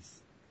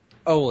bees.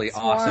 Holy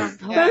awesome.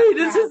 Swarm. Yeah. Hey,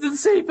 this isn't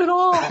safe at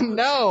all.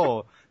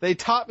 No, they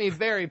taught me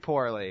very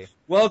poorly.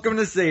 Welcome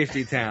to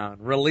Safety Town.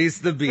 Release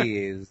the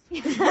bees.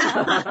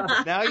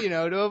 Now you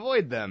know to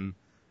avoid them.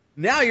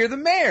 Now you're the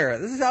mayor.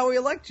 This is how we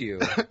elect you.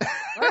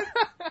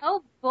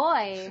 Oh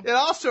boy. It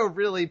also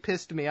really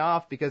pissed me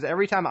off because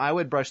every time I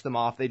would brush them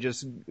off, they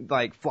just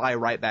like fly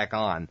right back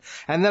on.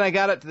 And then I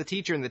got up to the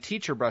teacher and the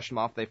teacher brushed them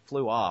off, they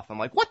flew off. I'm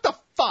like, what the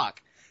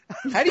fuck?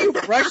 How do you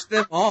brush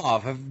them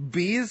off? Have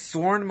bees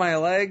swarmed my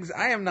legs?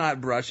 I am not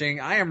brushing.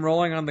 I am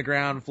rolling on the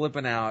ground,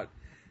 flipping out.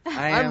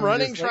 I'm am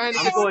running, just trying to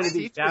I'm get going the to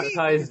be teacher.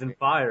 baptized in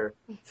fire.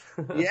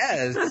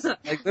 Yes.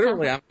 Like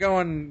literally, I'm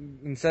going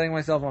and setting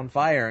myself on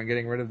fire and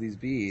getting rid of these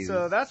bees.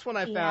 So that's when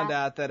I found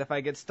Yeah. out that if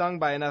I get stung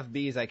by enough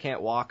bees, I can't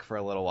walk for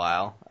a little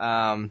while.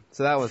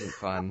 So that wasn't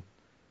fun.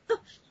 The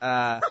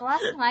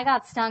last time I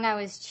got stung, I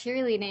was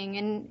cheerleading,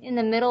 and in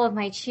the middle of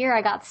my cheer,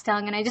 I got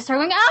stung, and I just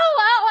started going, ow,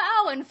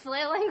 ow, ow, and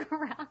flailing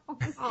around.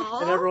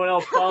 And everyone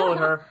else followed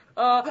her.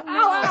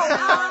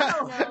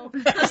 No.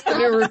 That's the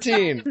new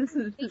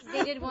routine.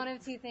 They did one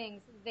of two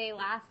things. They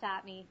laughed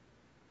at me,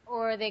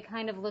 or they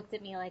kind of looked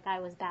at me like I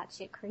was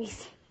batshit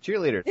crazy.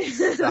 Cheerleaders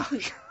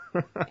suck.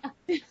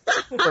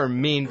 Or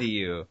mean to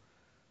you.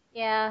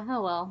 Yeah,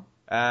 oh well.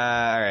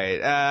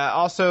 Alright.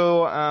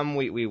 Also,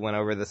 we went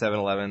over the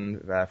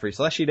 7-Eleven Free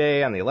Slushy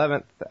Day on the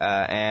 11th,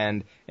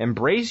 and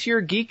Embrace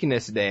Your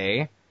Geekness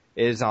Day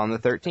is on the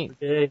 13th.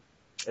 Okay.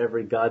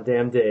 Every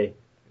goddamn day.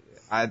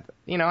 I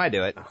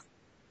do it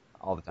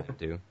all the time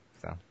too,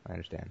 so I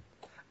understand.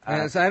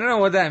 So I don't know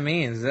what that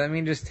means. Does that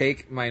mean just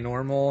take my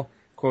normal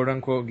quote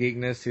unquote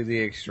geekness to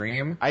the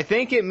extreme? I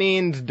think it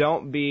means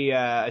don't be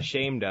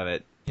ashamed of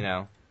it, you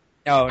know.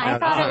 Oh, no, I that's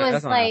thought not- it was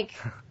that's not- like,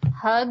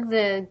 hug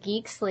the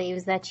geek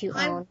slaves that you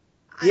own.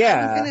 Yeah.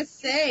 I was gonna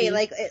say,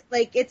 like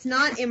it's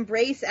not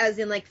embrace as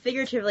in like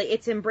figuratively,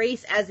 it's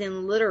embrace as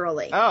in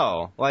literally.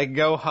 Oh, like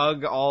go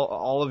hug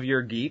all of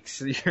your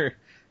geeks,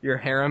 your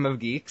harem of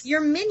geeks.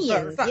 Your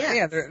minions, It's not-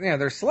 yes. Yeah,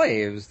 they're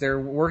slaves. They're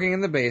working in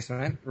the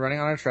basement, running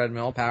on a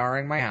treadmill,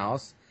 powering my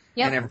house.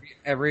 Yep. And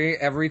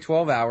every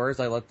 12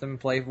 hours, I let them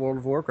play World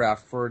of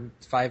Warcraft for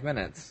 5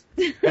 minutes.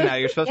 And now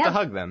you're supposed to Yep.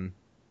 hug them.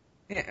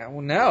 Yeah,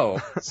 well, no.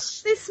 They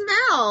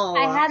smell.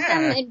 I had Yeah.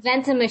 them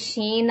invent a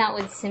machine that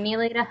would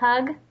simulate a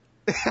hug.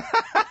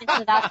 And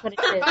so that's what it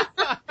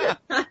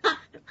is.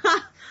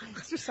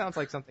 This just sounds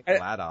like something I-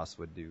 GLaDOS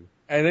would do.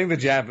 I think the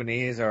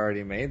Japanese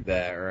already made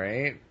that,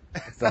 right?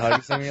 It's the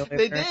hug simulator.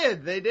 They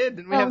did.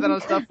 Didn't we have that on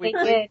Stuff They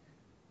Weekly? did.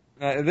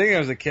 I think it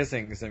was a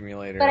kissing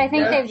simulator. But I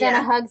think Yeah. they've done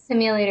Yeah. a hug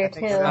simulator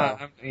think too. so.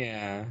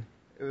 Yeah.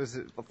 It was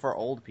for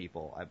old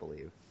people, I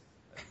believe.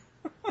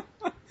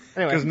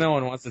 Because Anyway, no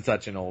one wants to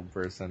touch an old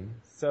person.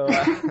 so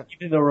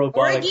Even the or a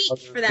robotic. geek,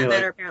 hugger for that would be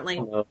matter, like, apparently.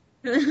 "Oh,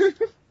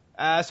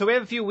 no." so we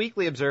have a few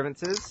weekly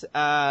observances.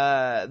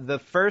 The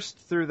 1st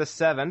through the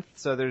 7th,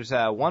 so there's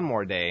one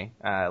more day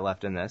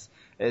left in this,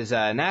 is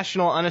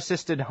National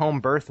Unassisted Home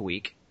Birth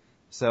Week.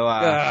 So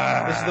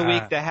this is the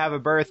week to have a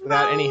birth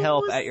without any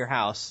help Gross. at your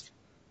house.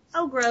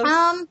 Oh, gross.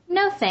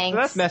 No So thanks.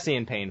 that's messy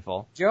and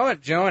painful. Joe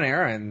and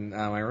Aaron,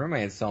 my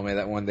roommates, told me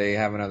that when they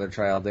have another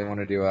child, they want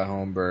to do a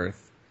home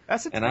birth.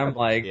 That's a And I'm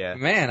terrible like, idea.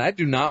 man, I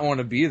do not want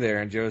to be there.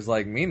 And Joe's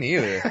like, me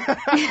neither.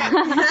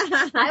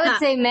 I would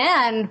say,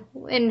 man,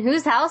 in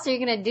whose house are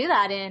you going to do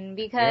that in?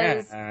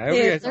 Because I hope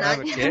you guys Dude, have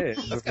a kid.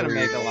 That's gonna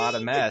make a lot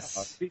of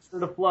mess. Be sure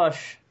to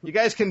flush. You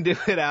guys can do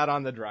it out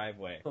on the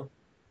driveway.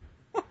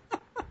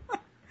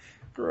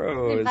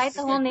 Gross. invite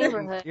the whole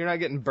neighborhood. You're not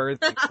getting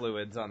birthing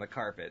fluids on the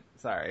carpet.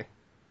 Sorry.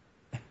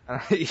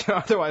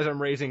 Otherwise,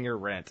 I'm raising your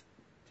rent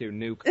to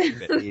new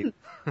carpet.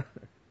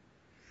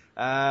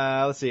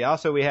 Let's see.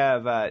 Also, we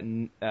have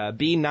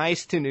Be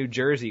Nice to New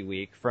Jersey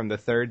Week from the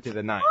 3rd to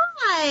the 9th.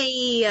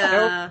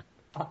 Hi.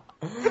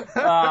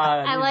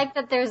 I like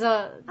that there's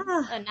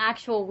an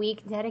actual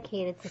week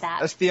dedicated to that.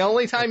 That's the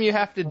only time you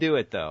have to do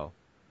it, though.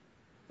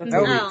 That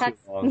would No. be too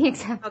long.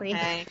 Exactly.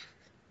 Okay.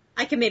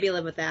 I can maybe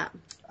live with that.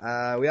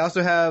 We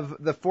also have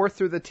the 4th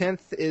through the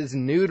 10th is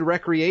Nude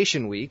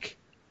Recreation Week.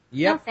 No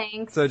Yep.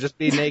 thanks. So just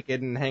be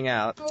naked and hang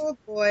out, Oh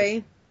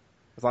boy.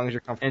 as long as you're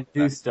comfortable. And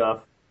do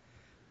stuff.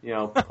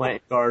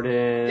 Plant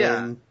garden.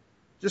 Yeah.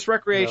 Just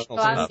recreational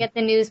Go out and stuff. get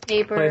the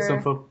newspaper. Play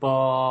some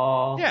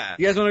football. Yeah.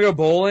 You guys want to go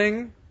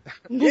bowling?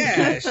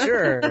 Yeah,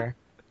 sure.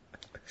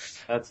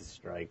 That's a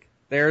strike.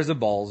 There's a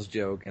balls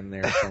joke in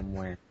there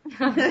somewhere.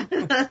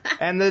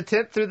 And the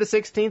 10th through the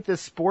 16th is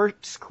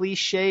Sports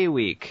Cliche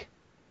Week.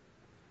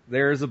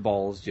 There's a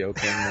balls joke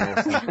in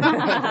there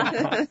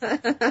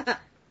somewhere.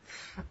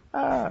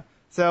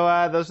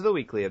 So those are the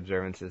weekly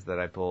observances that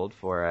I pulled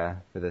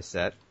for this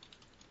set.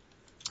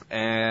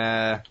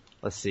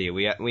 Let's see.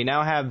 We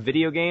now have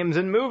video games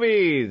and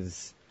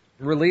movies.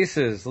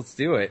 Releases. Let's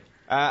do it.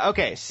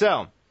 Okay,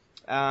 so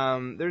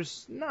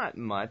there's not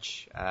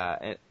much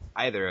in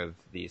either of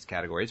these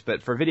categories,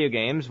 but for video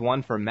games,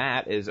 one for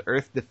Matt is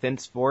Earth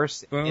Defense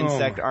Force Boom.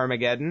 Insect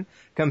Armageddon.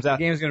 Comes The out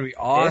game's gonna be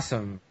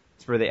awesome.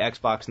 it's for the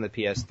Xbox and the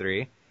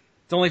PS3.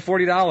 It's only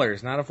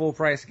 $40, not a full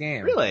price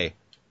game. Really?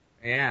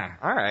 Yeah.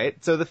 All right.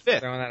 So the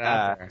 5th. Throwing that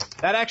out there.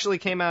 That actually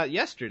came out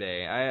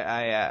yesterday.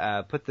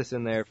 I put this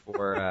in there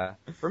for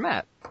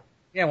Matt.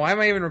 Yeah, why am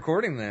I even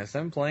recording this?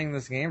 I'm playing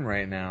this game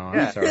right now.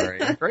 Yeah. I'm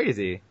sorry.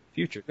 Crazy.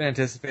 Future. Been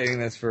anticipating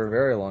this for a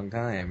very long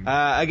time.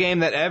 A game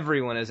that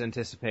everyone is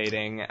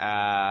anticipating.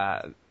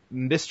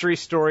 Mystery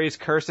Stories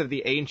Curse of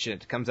the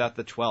Ancient comes out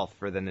the 12th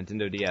for the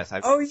Nintendo DS.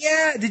 Oh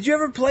yeah, did you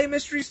ever play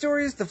Mystery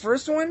Stories, the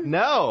first one?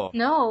 No.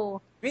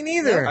 No. Me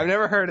neither. I've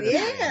never heard of this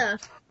game. Yeah.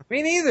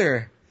 Me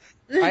neither.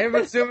 I am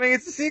assuming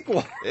it's a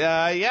sequel.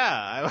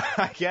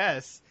 I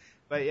guess.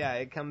 But yeah,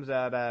 it comes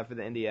out for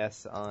the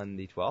NDS on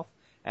the 12th.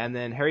 And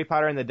then Harry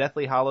Potter and the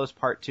Deathly Hallows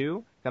Part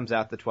 2 comes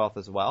out the 12th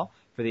as well.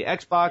 For the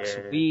Xbox,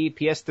 Wii,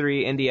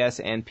 PS3,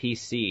 NDS, and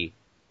PC.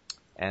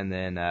 And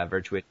then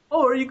Virtua.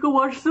 Or you could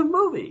watch the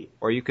movie.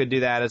 Or you could do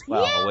that as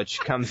well, which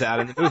comes out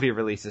in the movie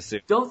releases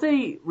soon. Don't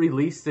they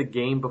release the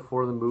game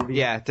before the movie?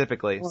 Yeah,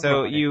 typically.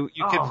 So you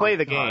could play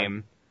the God.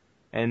 game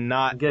and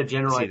not Get a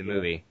general see the idea.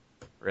 movie.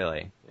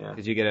 Really. Yeah.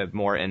 Because you get a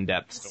more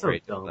in-depth So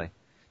story. dumb. typically.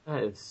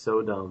 That is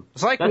so dumb.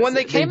 It's like That's- when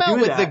they came out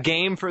do with that. the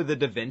game for the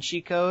Da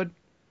Vinci Code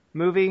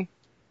movie.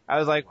 I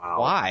was like, Wow.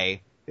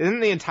 why? Isn't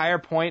the entire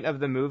point of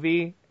the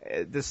movie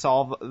to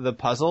solve the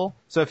puzzle?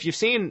 So if you've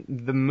seen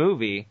the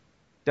movie,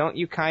 don't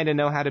you kind of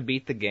know how to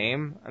beat the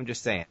game? I'm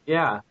just saying.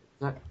 Yeah.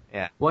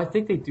 Yeah. Well, I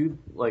think they do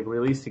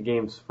release the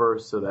games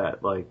first so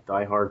that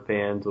diehard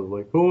fans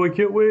will oh, I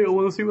can't wait, I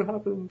want to see what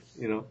happens.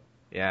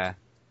 Yeah.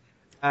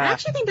 I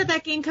actually think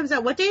that game comes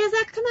out. What day does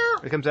that come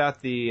out? It comes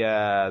out the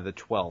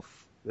 12th,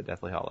 the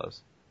Deathly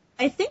Hallows.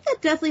 I think that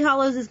Deathly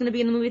Hallows is going to be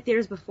in the movie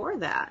theaters before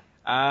that.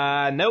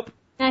 Nope.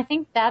 I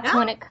think that's No?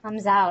 when it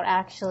comes out,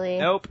 actually.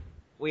 Nope.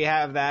 We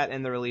have that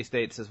in the release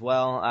dates as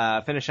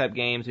well. Finish up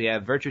games. We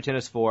have Virtua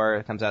Tennis 4.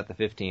 It comes out the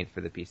 15th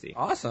for the PC.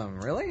 Awesome,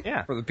 really?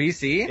 Yeah. For the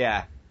PC?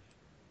 Yeah.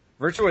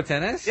 Virtua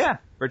Tennis? Yeah.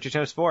 Virtua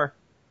Tennis 4.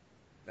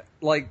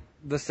 Like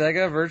the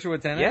Sega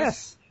Virtua Tennis?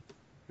 Yes.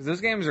 Because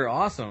those games are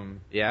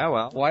awesome. Yeah,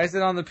 well, Why is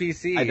it on the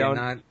PC? I don't- and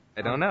not,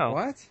 I don't know.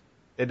 What?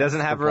 it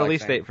doesn't have a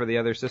release Perplexing. date for the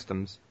other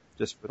systems.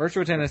 Just for,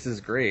 Virtua Tennis is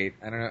great.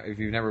 I don't know if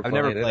you've never I've played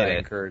never it. played I it.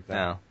 encourage that.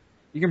 No.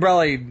 You can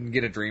probably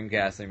get a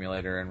Dreamcast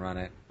emulator and run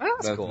it. Oh,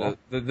 that's the, cool.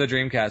 The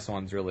Dreamcast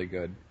one's really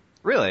good.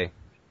 Really?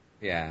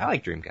 Yeah. I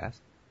like Dreamcast.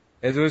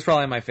 It was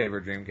probably my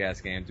favorite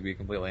Dreamcast game, to be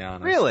completely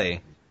honest.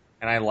 Really?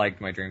 And I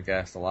liked my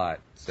Dreamcast a lot.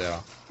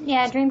 So,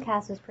 Yeah,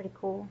 Dreamcast was pretty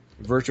cool.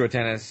 Virtua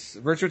Tennis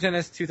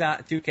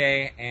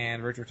 2K,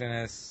 and Virtua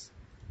Tennis,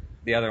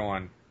 the other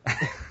one.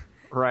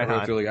 Right It's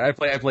on. really good. I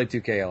played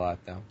 2K a lot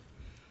though.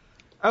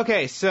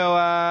 Okay,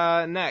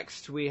 so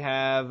next we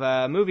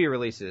have movie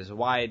releases,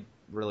 wide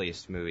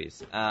released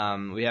movies.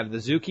 We have The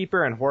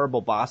Zookeeper and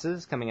Horrible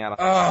Bosses coming out.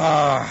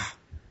 Ah,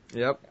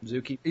 Yep,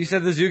 Zookeeper. you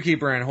said the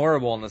Zookeeper and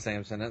horrible in the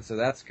same sentence, so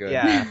that's good.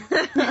 Yeah.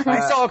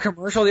 I saw a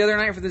commercial the other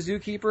night for the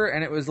Zookeeper,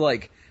 and it was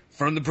like,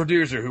 from the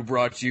producer who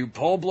brought you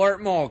Paul Blart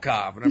Mall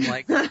Cop. And I'm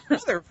like,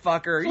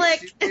 motherfucker, are you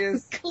Click.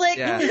 serious? Click.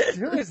 Yeah.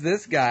 Who is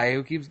this guy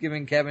who keeps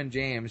giving Kevin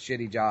James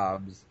shitty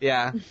jobs?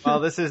 Yeah. Well,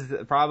 this is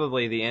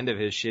probably the end of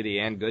his shitty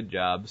and good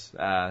jobs.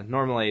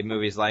 Normally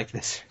movies like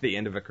this, the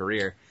end of a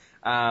career.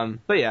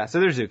 But yeah, so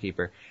there's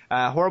Zookeeper.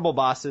 Horrible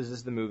Bosses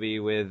is the movie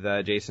with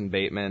Jason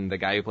Bateman, the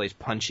guy who plays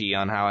Punchy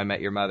on How I Met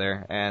Your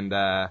Mother, and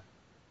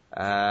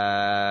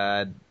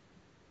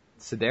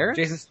Sedaris?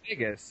 Jason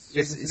Sudeikis.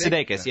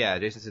 Sudeikis, yeah,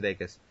 Jason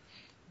Sudeikis.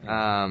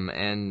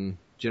 And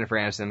Jennifer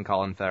Aniston,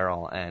 Colin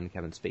Farrell, and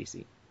Kevin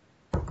Spacey.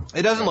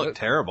 It doesn't look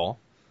terrible.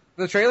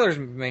 The trailers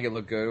make it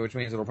look good, which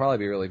means it'll probably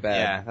be really bad.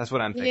 Yeah, that's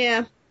what I'm thinking.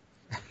 Yeah.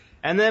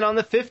 And then on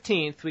the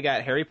 15th, we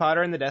got Harry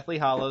Potter and the Deathly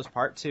Hallows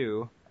Part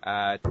 2,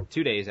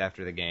 2 days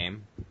after the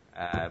game,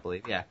 I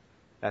believe. Yeah.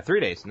 3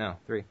 days. No,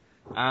 3.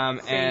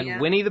 And yeah.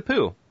 Winnie the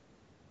Pooh.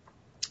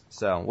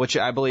 So, which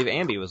I believe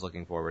Andy was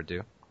looking forward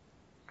to.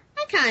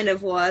 I kind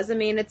of was. I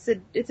mean, it's a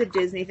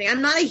Disney thing.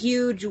 I'm not a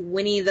huge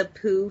Winnie the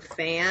Pooh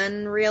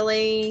fan,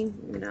 really.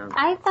 You know,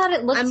 I thought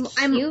it looked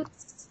cute.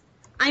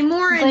 I'm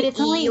more But an it's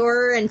only-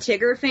 Eeyore and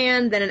Tigger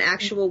fan than an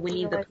actual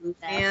Winnie the Eeyore's Pooh the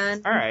best.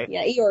 fan. All right.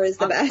 Yeah, Eeyore is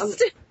the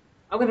best.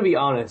 I'm gonna be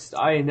honest.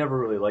 I never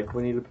really liked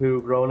Winnie the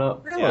Pooh growing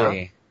up.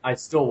 Really? I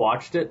still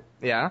watched it.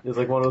 Yeah. It was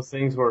like one of those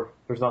things where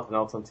there's nothing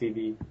else on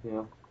TV. You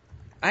know.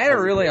 I had a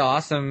really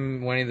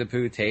awesome Winnie the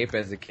Pooh tape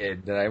as a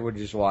kid that I would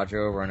just watch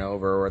over and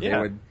over, where they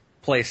Yeah. would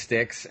play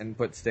sticks and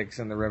put sticks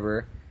in the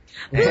river.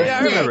 Yeah,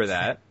 I remember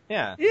that.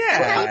 Yeah.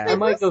 Yeah. I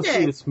might go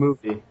see this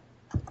movie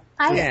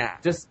Yeah.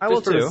 just I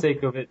will for the too.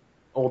 sake of it.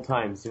 Old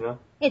times, you know.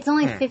 It's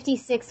only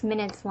 56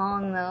 minutes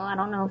long, though. I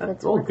don't know if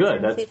it's. Oh, worth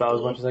good. That's 150. about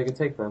as much as I can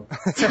take then.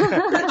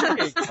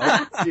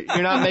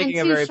 You're not making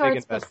a and very two big shorts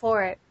investment.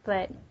 before it,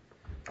 but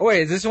Oh,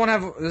 wait, does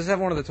this have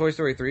one of the Toy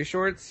Story 3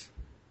 shorts?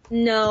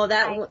 No,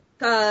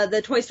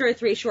 the Toy Story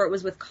 3 short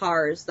was with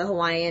Cars, the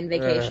Hawaiian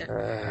vacation.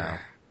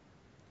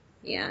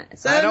 Yeah.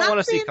 So I don't not want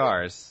to see saying-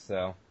 Cars,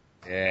 so.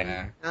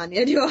 Yeah.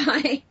 Neither do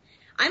I.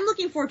 I'm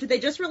looking forward to. They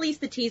just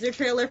released the teaser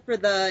trailer for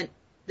the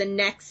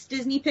next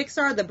Disney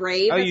Pixar, The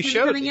Brave. Oh, that's you gonna be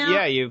showed coming it. out.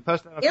 Yeah, you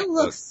posted on It Facebook.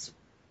 looks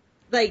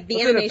like the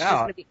What's it animation is about?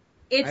 going to be.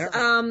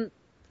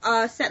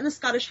 It's set in the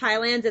Scottish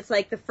Highlands. It's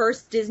like the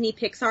first Disney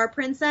Pixar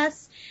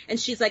princess, and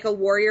she's like a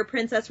warrior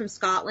princess from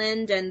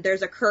Scotland. And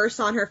there's a curse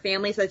on her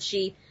family, so that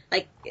she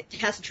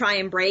has to try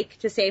and break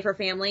to save her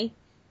family.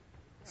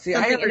 See,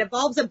 It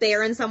involves a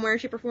baron somewhere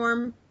she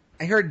perform.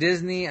 I heard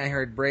Disney, I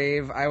heard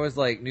Brave, I was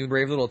like, new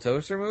Brave Little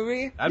Toaster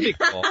movie? That'd be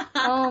cool.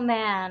 oh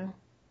man,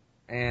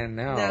 And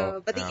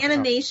No, but the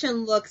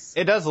animation looks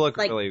It does look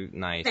Like, really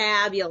nice.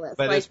 fabulous.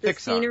 But Like it's the Pixar.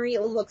 scenery,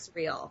 it looks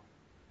real.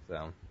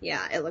 So.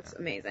 Yeah, it looks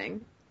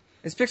amazing.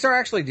 Is Pixar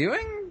actually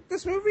doing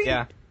this movie?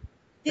 Yeah.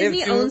 They have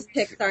Disney two owns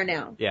movies? Pixar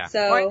now. Yeah. So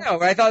Well, I know,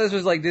 but I thought this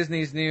was like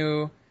Disney's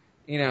new,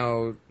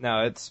 No,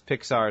 it's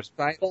Pixar's.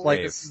 like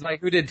Brave. this is like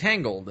who did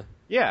Tangled?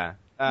 Yeah.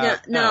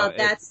 no,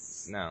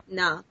 that's no.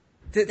 no.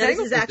 Did This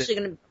Tangled is was actually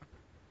going to.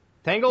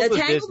 Tangled No, was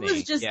Tangled Disney.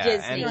 was just yeah,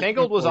 Disney. And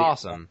Tangled was Yeah.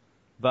 awesome.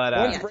 But,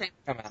 When does Yeah, Brave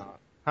come out?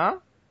 huh?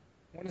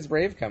 When does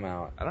Brave come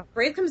out?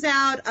 Brave comes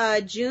out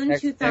June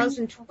Next-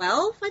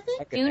 2012, I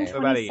think. Okay. June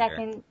About a year.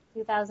 22nd,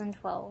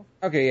 2012.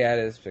 Okay, yeah, it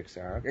is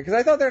Pixar. Okay, because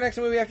I thought their next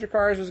movie after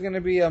Cars was going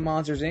to be a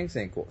Monsters Inc.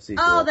 sequel.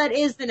 Oh, that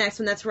is the next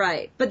one. That's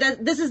right. But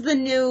this is the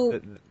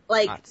new,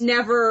 not-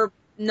 never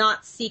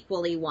not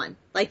sequel-y one,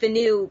 like the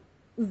new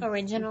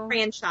Original.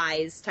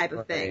 franchise type of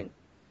Right. thing.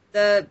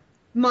 The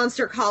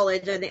Monster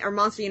College, I think, or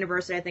Monster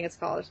University, I think it's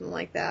called, or something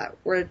like that,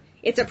 where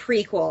it's a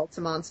prequel to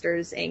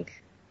Monsters Inc.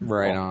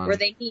 Right on. Where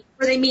they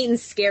meet in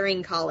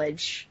Scaring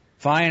College.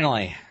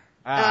 Finally.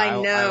 I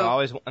know. I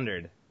always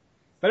wondered.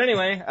 But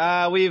anyway,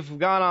 we've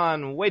gone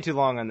on way too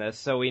long on this,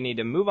 so we need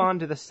to move on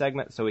to the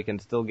segment so we can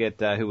still get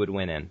who would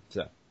win in.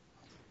 So,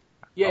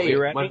 Yeah, Are we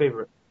ready? my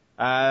favorite.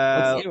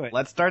 Let's do it.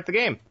 let's start the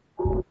game.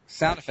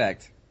 Sound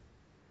effect.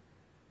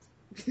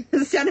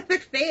 The sound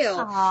effect failed.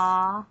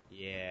 Aww.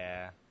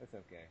 Yeah, that's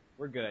okay.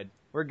 We're good.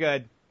 We're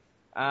good.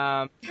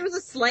 There There was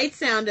a slight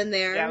sound in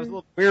there. yeah, it was a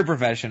little. We're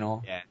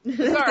professional. Yeah, it's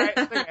all right.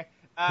 It's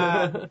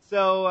okay.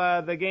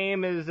 So the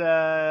game is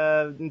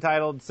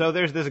entitled "So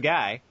There's This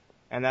Guy,"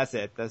 and that's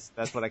it. That's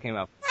what I came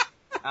up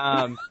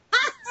with.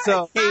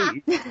 So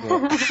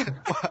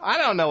I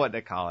don't know what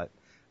to call it.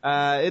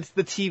 It's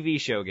the TV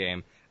show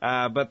game.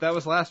 But that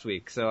was last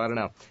week, so I don't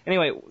know.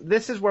 Anyway,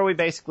 this is where we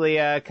basically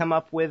come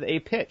up with a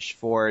pitch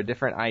for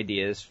different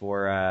ideas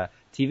for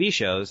TV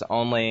shows,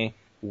 only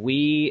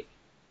we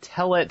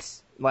tell it,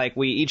 like,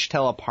 we each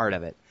tell a part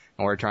of it.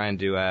 And we're trying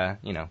to,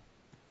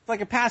 It's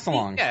like a pass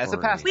along. Yeah, it's a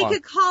pass We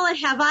could call it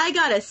 "Have I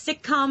Got a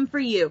Sitcom for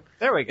You?"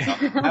 There we go.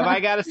 Have I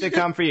got a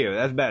sitcom for you?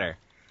 That's better.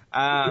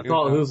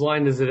 Call it, whose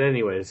line is it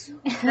anyways?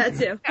 That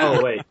too.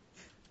 Oh, wait.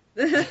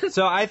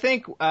 So I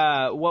think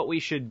what we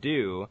should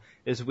do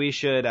is we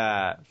should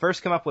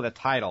first come up with a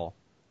title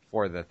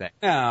for the thing.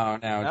 No,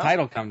 No?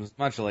 title comes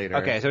much later.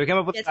 Okay, so we come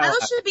up with The a title.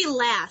 title should be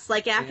last,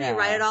 like after Yeah. you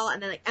write it all,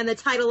 and then and the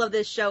title of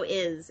this show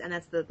is, and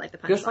that's the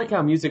punchline. Just like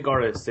how music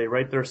artists, they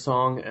write their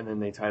song and then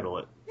they title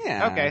it.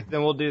 Yeah. Okay,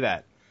 then we'll do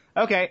that.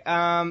 Okay,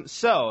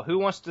 so who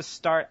wants to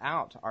start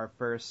out our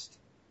first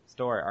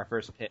story, our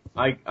first pitch?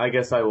 I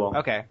guess I will.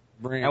 Okay,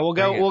 Bring and it.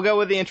 we'll go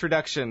with the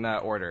introduction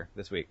order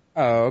this week.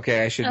 Oh,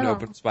 okay. I shouldn't Oh.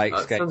 open Spike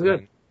Skype. Sounds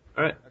good.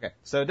 All right. Okay,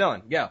 so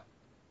Dylan, go.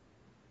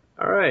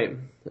 All right.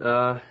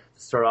 To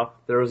start off,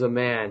 there was a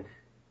man,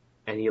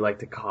 and he liked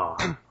to caw.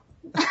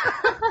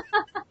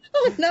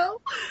 Oh,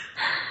 no.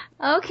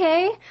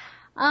 Okay.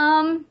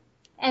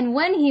 And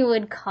when he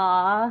would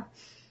caw,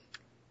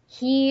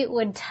 he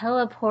would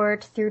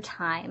teleport through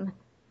time.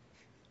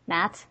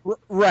 Matt?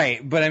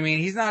 Right, but I mean,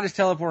 he's not just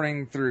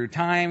teleporting through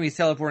time. He's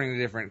teleporting to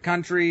different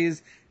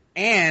countries,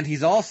 and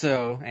he's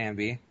also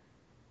Ambi.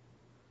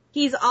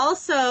 He's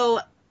also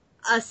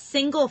a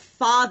single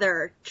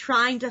father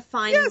trying to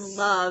find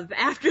love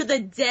after the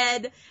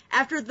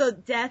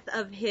death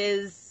of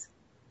his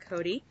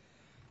Cody.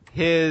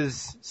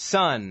 His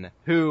son,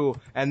 who,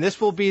 and this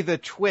will be the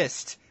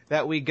twist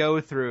that we go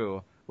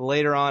through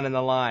later on in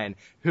the line,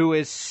 who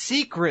is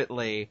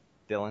secretly,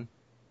 Dylan,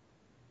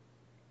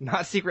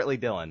 Not secretly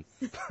Dylan.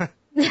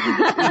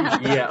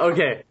 Yeah,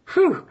 okay.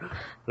 Whew.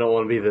 I don't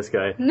want to be this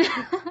guy.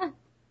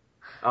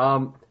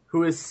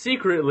 Who is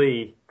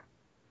secretly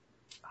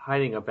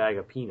hiding a bag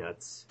of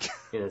peanuts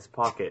in his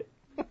pocket.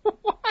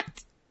 What?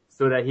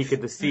 So that he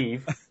could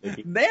deceive. Damn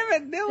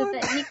it, So Dylan!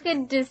 that he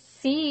could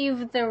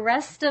deceive the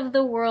rest of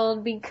the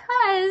world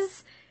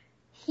because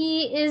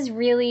he is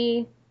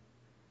really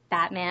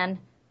Batman.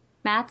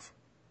 Matt?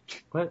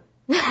 What?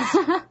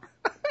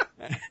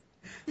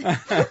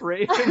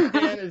 Raven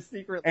Man is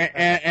secretly.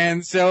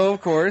 And so,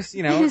 of course,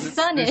 you know, His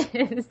son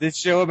is. this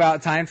show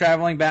about time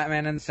traveling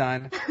Batman and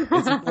Son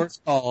is of course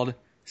called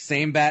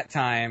Same Bat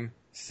Time,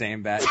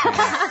 Same Bat Time.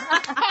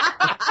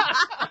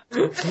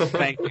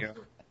 Thank you.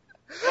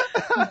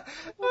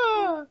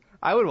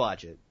 I would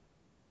watch it.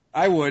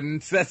 I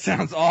wouldn't. That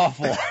sounds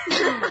awful.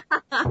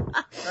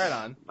 Right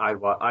on.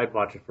 I'd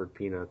watch it for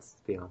peanuts,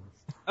 to be honest.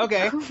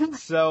 Okay,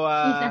 so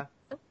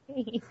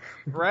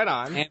right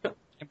on.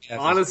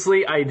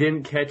 Honestly, I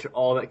didn't catch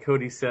all that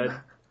Cody said.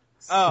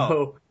 So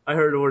Oh. I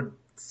heard the word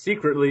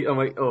secretly. I'm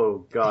like,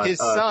 oh god. His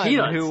son,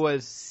 peanuts. who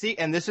was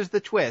and this is the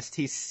twist.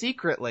 He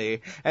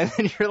secretly, and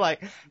then you're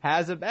like,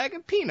 has a bag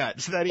of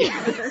peanuts that he.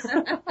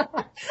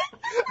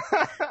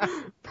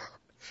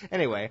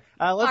 Anyway,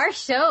 let's. Our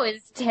show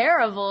is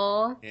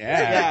terrible.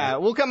 Yeah,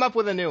 we'll come up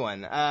with a new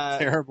one.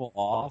 Terrible,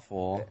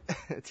 awful.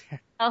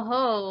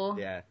 Oh.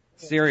 Yeah,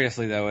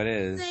 Seriously though, it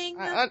is.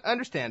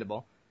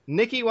 understandable.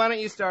 Nikki, why don't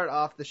you start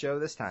off the show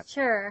this time?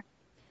 Sure.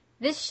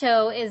 This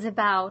show is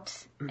about,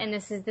 and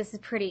this is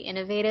pretty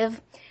innovative,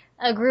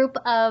 a group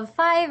of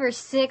 5 or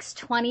 6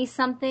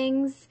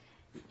 20-somethings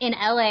in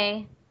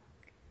LA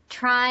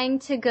trying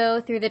to go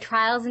through the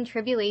trials and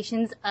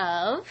tribulations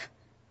of...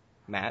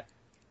 Matt.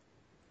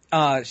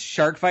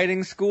 Shark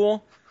fighting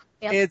school.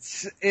 Yep.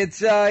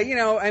 It's you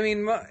know, I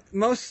mean,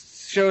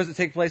 most shows that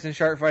take place in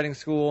shark fighting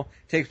school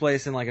take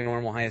place in like a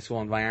normal high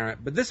school environment,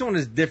 but this one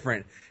is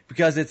different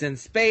because it's in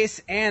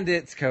space and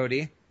it's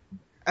Cody.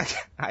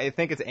 I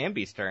think it's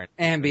Ambi's turn.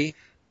 Ambi.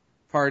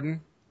 Pardon.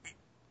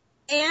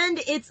 And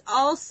it's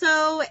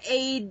also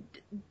a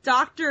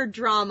doctor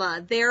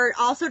drama. They're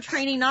also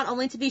training not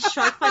only to be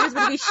shark fighters,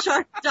 but to be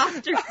shark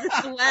doctors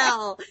as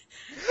well.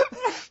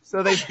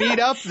 So they beat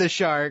up the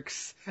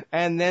sharks,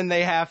 and then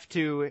they have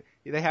to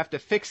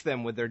fix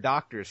them with their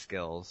doctor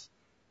skills,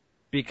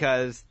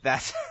 because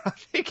that's how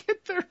they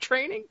get their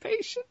training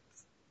patients.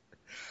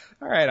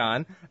 All right,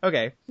 on.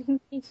 Okay.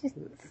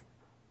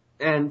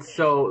 And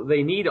so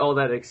they need all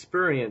that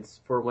experience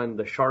for when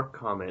the shark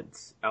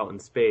comets out in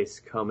space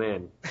come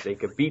in. They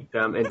could beat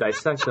them and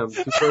dissect them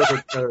to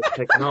further their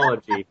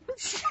technology.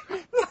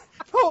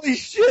 Holy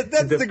shit,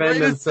 that's the Defend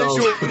greatest themselves.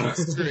 visual in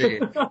history.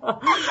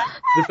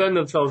 Defend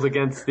themselves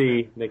against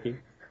the Nikki.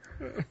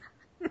 Look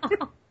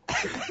up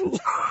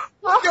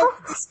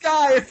at the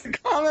sky, it's a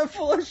comet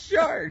full of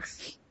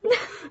sharks.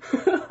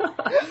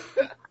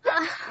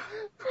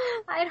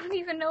 I don't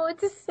even know what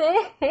to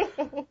say.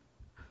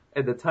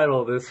 And the title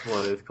of this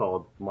one is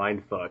called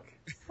Mindfuck.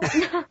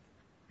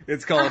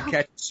 It's called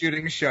Catch a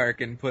Shooting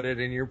Shark and Put It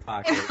in Your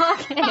Pocket.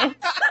 Okay.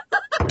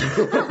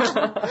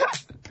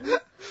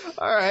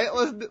 All right,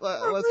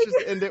 let's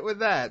just end it with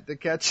that. To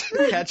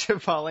catch a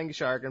falling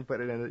shark and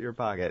put it in your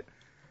pocket.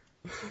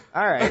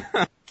 All right.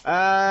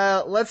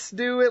 Let's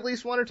do at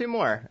least one or two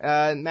more.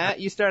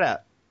 Matt, you start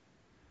out.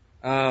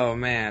 Oh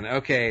man,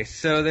 okay,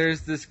 so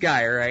there's this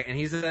guy, right, and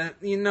he's a,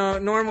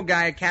 normal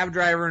guy, a cab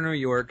driver in New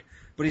York,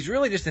 but he's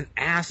really just an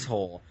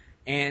asshole,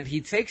 and he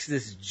takes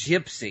this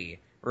gypsy,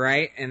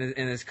 right, in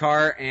his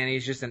car, and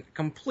he's just a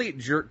complete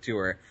jerk to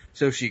her,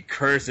 so she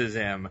curses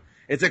him.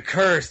 It's a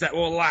curse that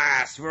will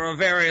last for a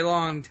very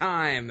long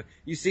time.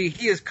 You see,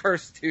 he is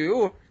cursed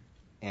too.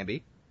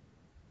 Ambi.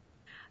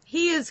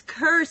 He is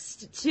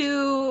cursed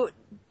to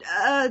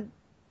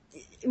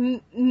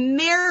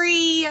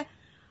marry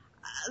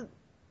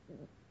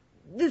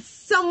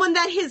someone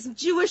that his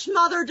Jewish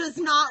mother does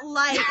not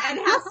like and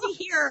has to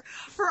hear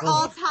for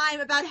all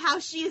time about how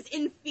she is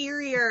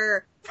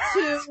inferior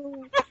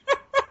to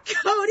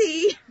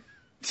Cody.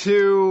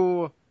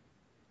 To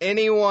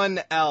anyone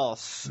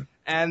else.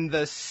 And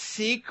the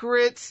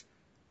secret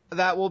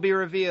that will be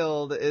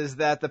revealed is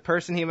that the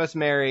person he must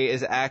marry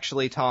is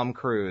actually Tom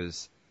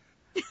Cruise.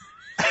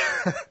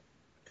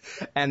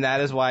 And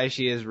that is why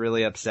she is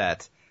really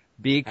upset.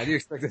 How do you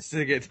expect us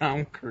to get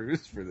Tom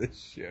Cruise for this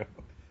show?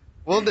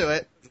 We'll do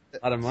it.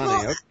 A lot of money,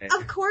 Well, okay.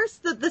 of course,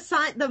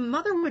 the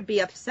mother would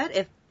be upset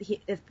if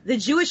the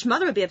Jewish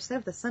mother would be upset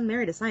if the son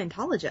married a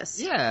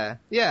Scientologist. Yeah.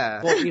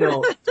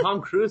 Well,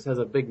 Tom Cruise has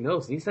a big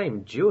nose, and he's not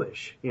even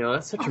Jewish.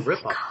 That's such a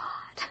ripoff.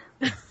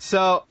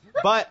 So,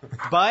 but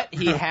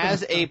he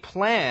has a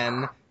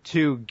plan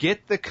to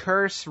get the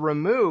curse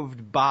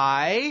removed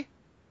by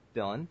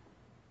Dylan.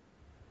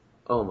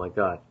 Oh my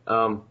god.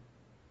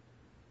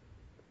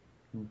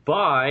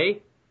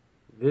 By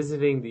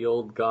visiting the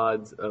old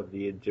gods of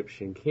the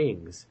Egyptian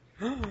kings.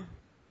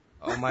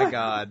 Oh my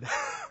god.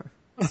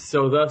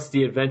 So thus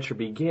the adventure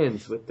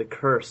begins with the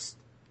curse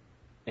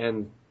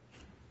and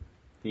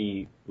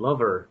the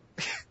lover,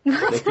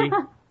 Nikki.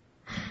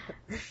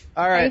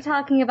 All Are you right.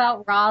 talking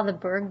about Ra, the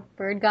bird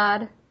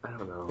god? I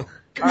don't know.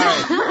 All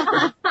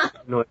right. I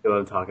have no idea what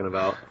I'm talking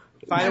about.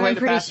 Find a way I'm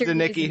to pretty pass it to sure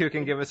Nikki, you- who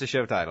can give us a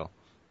show title.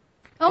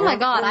 Oh my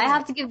god, I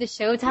have to give the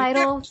show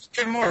title? Just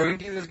give more. We can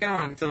keep this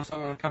going until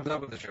someone comes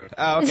up with a show.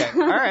 Oh, okay.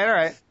 All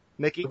right.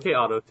 Nikki. Okay,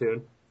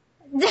 auto-tune.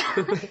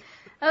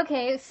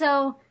 Okay,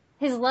 so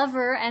his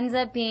lover ends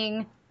up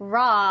being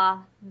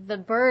Ra, the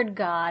bird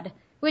god,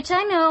 which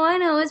I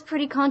know is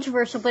pretty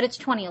controversial, but it's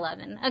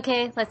 2011.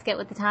 Okay, let's get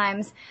with the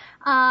times.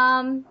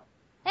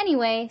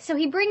 Anyway, so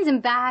he brings him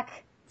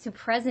back to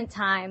present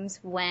times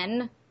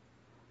when...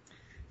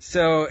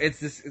 So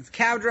it's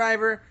cab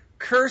driver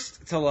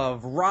cursed to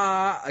love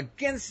Ra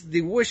against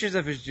the wishes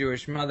of his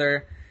Jewish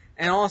mother,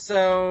 and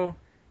also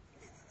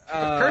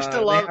Cursed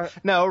to love.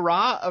 No,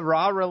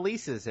 Ra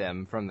releases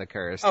him from the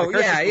curse. Oh, the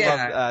curse yeah, is to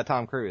yeah. love,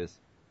 Tom Cruise.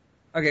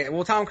 Okay,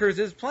 well Tom Cruise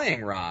is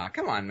playing Ra.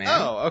 Come on, man.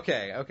 Oh,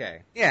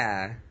 okay.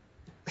 Yeah,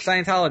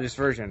 Scientologist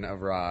version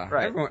of Ra.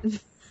 Right. Everyone,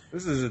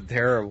 this is a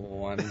terrible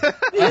one.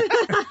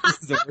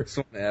 This is the worst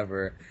one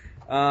ever.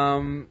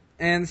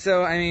 And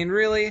so I mean,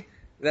 really,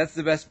 that's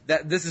the best.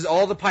 This is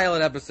all the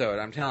pilot episode.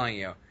 I'm telling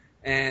you.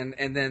 And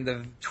then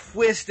the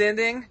twist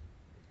ending.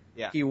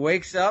 Yeah. He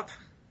wakes up,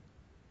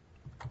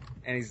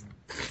 and he's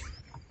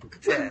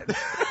dead.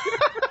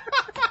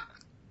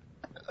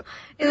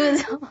 It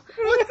was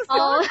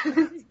all...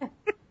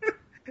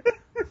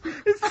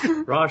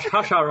 Rosh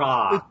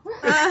Hashanah.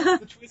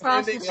 The twist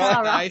Rosh ending is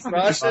Hashanah. nice.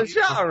 Rosh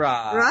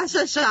Hashanah. Rosh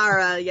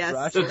Hashanah, yes.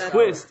 Rosh The Hashanah.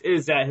 twist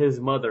is that his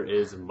mother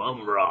is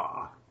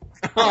Mum-Ra.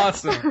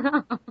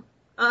 Awesome.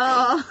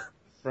 Oh.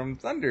 From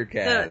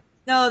Thundercat.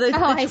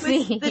 I twist,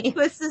 see. the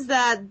twist is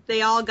that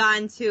they all got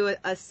into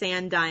a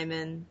sand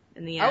diamond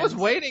in the end. I was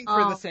waiting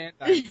for Oh. the sand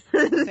diamond.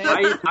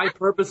 I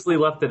purposely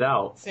left it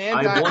out. Sand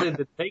I diamond. wanted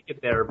to take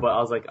it there, but I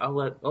was like,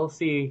 I'll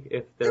see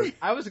if there's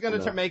I was going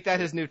to No. make that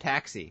his new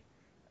taxi.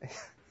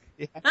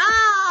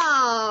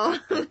 Oh!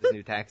 His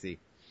new taxi.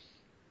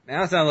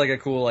 Now it sounds like a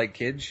cool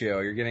kid show.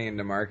 You're getting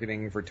into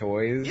marketing for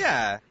toys.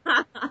 Yeah.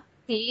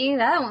 See,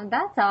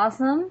 that's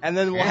awesome. And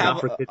then we'll Yeah. have,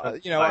 For kids our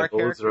Bibles or-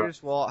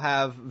 characters will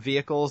have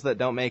vehicles that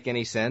don't make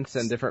any sense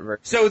and different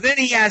versions. So then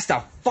he has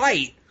to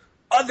fight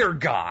other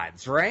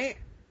gods, right?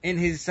 In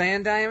his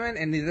sand diamond,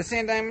 and the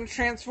sand diamond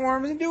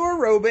transforms into a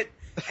robot,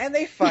 and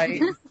they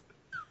fight.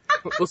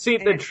 Well, see,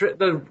 the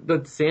sand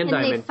And they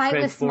diamond fight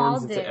with small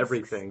transforms into discs.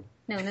 everything.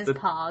 Known as The-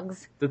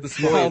 Pogs. The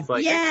small is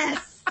like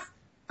Yes!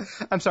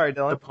 I'm sorry,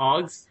 the Dylan.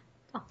 Pogs,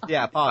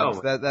 Yeah,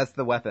 Pogs. Oh. That's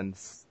the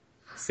weapons.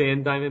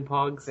 sand diamond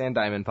Pogs. Sand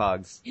diamond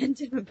Pogs.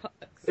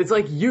 It's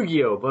like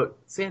Yu-Gi-Oh, but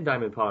sand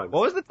diamond Pogs.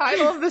 What was the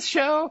title of this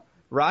show?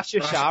 Rosh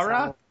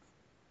Hashanah?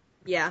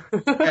 Yeah.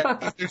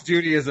 There's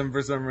Judaism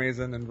for some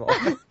reason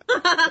involved.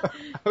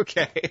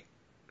 Okay.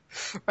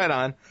 Right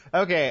on.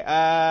 Okay,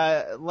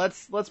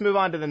 let's move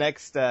on to the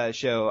next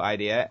show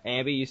idea.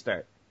 Ambi, you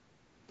start.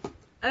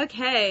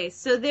 Okay,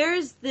 so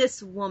there's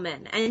this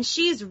woman, and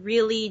she's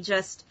really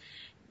just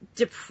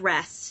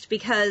depressed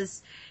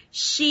because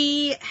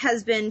she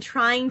has been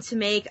trying to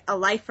make a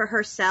life for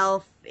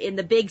herself in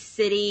the big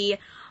city,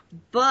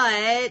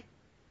 but...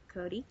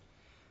 Cody?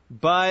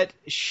 But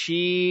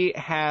she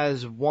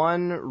has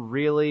one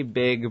really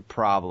big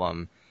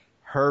problem.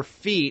 Her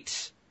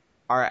feet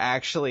are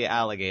actually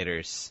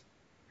alligators.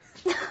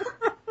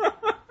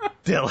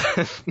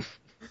 Dylan.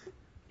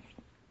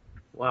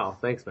 Wow,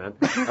 thanks, man.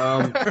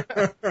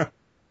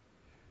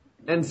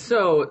 And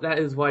so that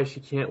is why she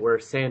can't wear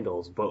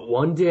sandals. But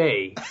one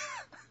day,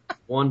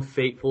 one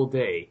fateful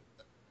day,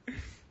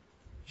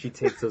 she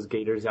takes those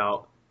gators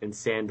out in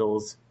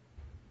sandals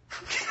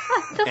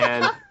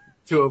and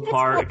to a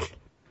park.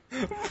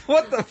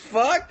 What the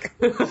fuck?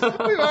 We've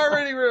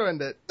already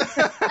ruined it.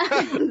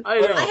 I know.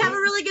 I have a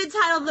really good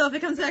title, though, if it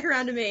comes back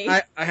around to me.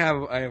 I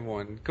have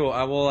one. Cool.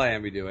 I will let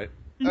Ambi do it.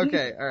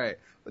 Okay, alright.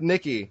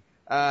 Nikki,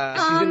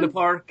 She's in the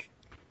park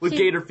with She-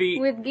 gator feet.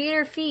 With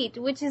gator feet,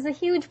 which is a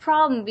huge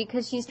problem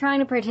because she's trying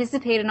to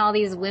participate in all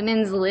these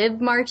women's lib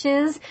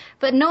marches,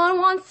 but no one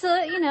wants to,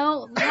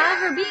 have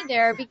her be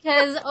there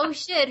because, oh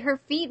shit, her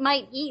feet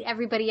might eat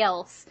everybody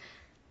else.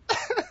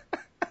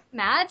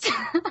 Matt?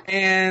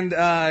 And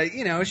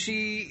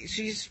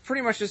she's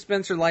pretty much just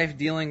spends her life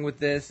dealing with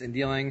this and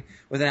dealing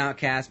with an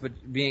outcast, but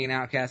being an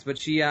outcast. But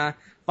she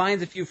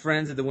finds a few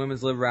friends at the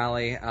Women's Lib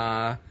rally.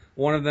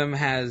 One of them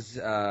has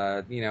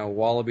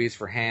wallabies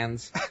for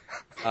hands.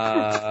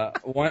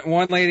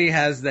 One lady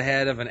has the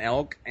head of an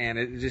elk, and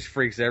it just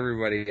freaks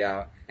everybody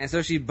out. And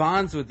so she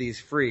bonds with these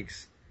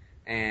freaks.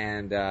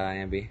 And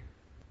Ambi.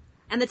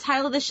 And the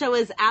title of the show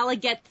is I'll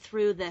Get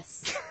Through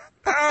This.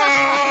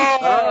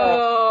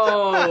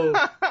 Oh!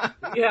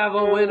 We have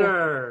a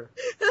winner!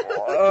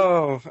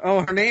 Oh,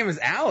 her name is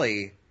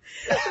Allie.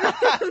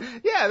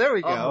 yeah, there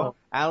we go. Oh.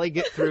 Allie,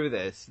 get through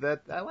this.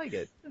 I like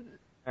it.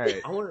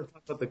 Alright. I want to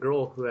talk about the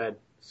girl who had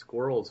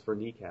squirrels for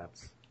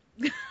kneecaps.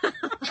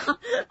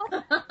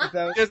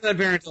 So, Doesn't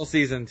appear until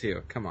season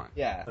 2. Come on.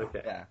 yeah.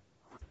 Okay. Yeah.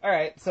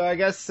 Alright, so I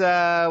guess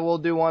we'll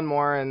do one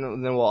more and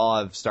then we'll all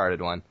have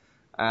started one.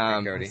 Okay,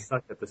 I Cody.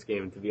 suck at this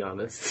game, to be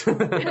honest.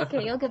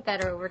 Okay, you'll get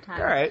better over time.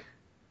 Alright.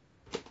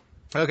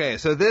 Okay,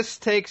 so this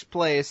takes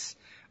place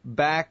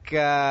back,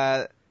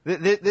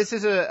 this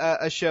is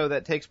a show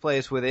that takes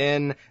place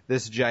within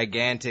this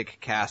gigantic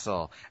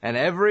castle, and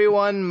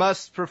everyone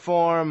must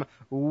perform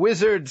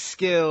wizard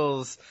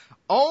skills.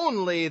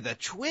 Only the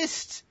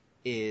twist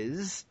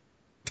is...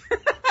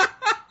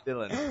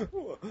 Dylan.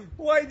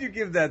 Why'd you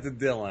give that to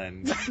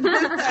Dylan?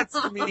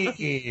 That's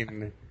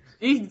mean.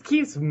 He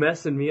keeps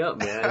messing me up,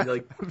 man.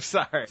 Like, I'm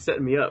sorry.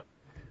 setting me up.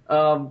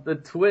 The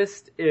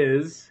twist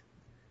is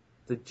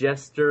the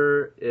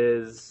jester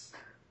is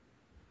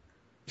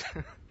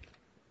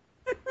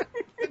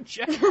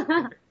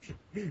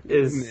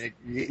Nikki.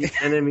 the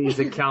enemy's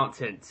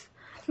accountant,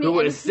 who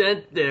was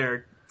sent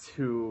there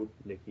to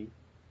Nikki.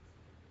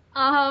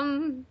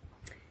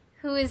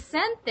 Who is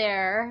sent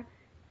there?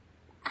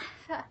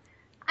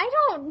 I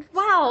don't.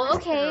 Wow.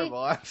 Okay. Terrible,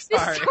 I'm This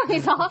sorry.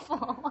 story's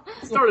awful.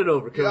 Start it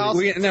over, Cody.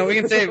 We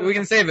can save it. We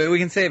can save it. We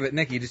can save it.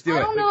 Nikki, just do I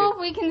it. don't know if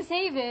we can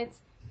save it.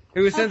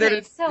 Who was sent there Okay,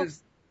 to so-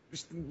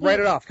 just write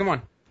it off? Come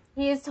on.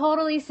 He is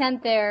totally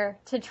sent there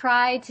to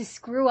try to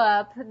screw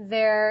up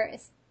their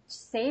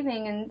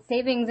savings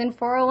and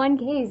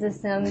 401k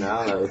system.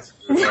 No, it's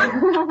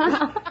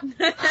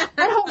I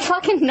don't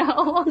fucking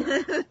know.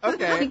 You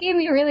Okay. gave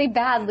me a really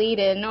bad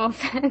lead-in, no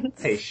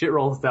offense. hey, shit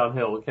rolls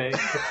downhill, okay?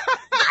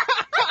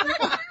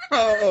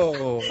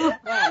 Oh.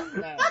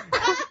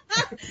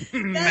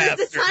 That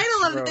is the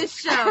title of this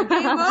show.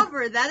 Game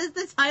over. That is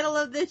the title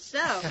of this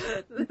show.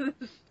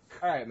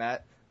 Alright,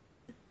 Matt.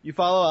 You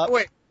follow up.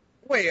 Wait.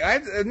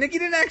 Nikki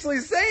didn't actually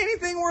say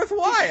anything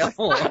worthwhile.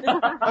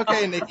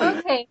 Okay, Nikki.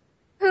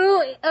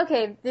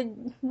 Okay.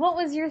 What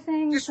was your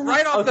thing? Just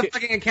write off the Okay.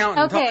 fucking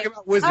accountant. Okay. Talking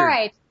about wizards.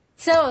 Alright.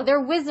 So, they're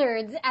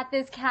wizards at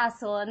this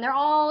castle, and they're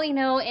all,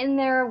 in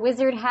their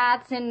wizard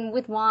hats and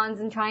with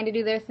wands and trying to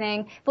do their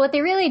thing. But what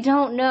they really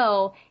don't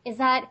know is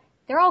that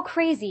they're all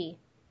crazy.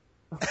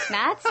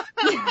 Matt?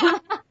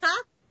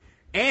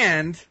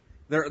 And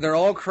they're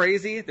all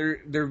crazy.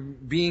 They're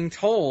being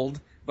told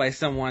by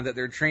someone that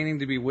they're training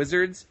to be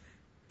wizards,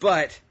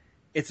 but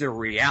it's a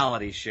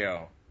reality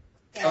show.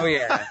 Oh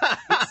yeah.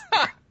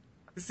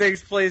 This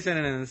takes place in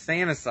an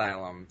insane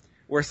asylum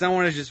where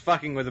someone is just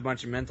fucking with a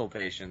bunch of mental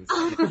patients.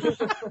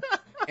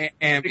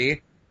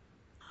 Ambi.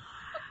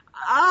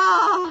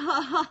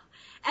 Oh,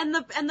 and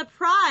the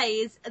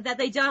prize that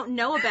they don't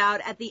know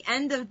about at the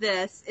end of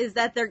this is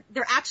that they're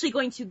actually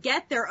going to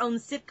get their own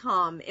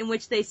sitcom in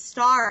which they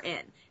star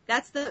in.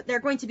 They're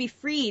going to be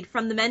freed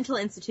from the mental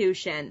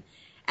institution,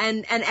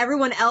 and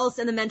everyone else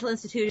in the mental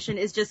institution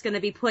is just going to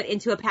be put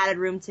into a padded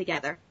room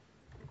together.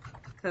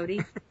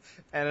 Cody.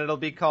 And it'll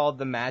be called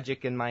The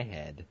Magic in My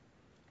Head.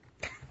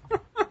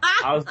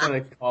 I was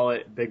gonna call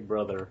it Big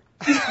Brother.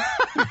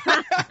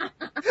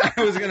 I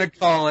was gonna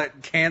call it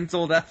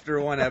canceled after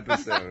one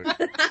episode.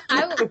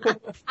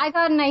 I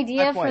got an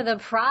idea High point. for the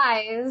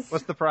prize.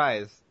 What's the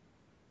prize?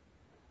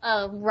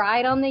 A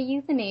ride on the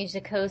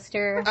euthanasia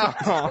coaster.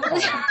 Oh.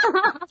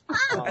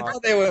 I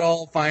thought they would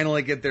all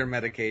finally get their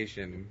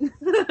medication.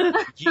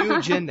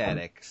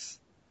 Eugenetics.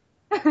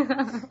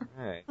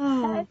 Alright.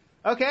 Oh.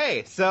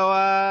 Okay,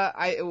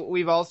 so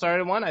we've all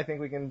started one. I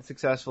think we can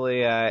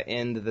successfully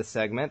end the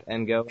segment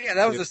and go. Yeah,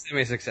 that was a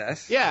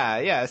semi-success.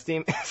 Yeah,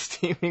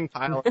 steaming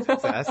pile of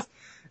success.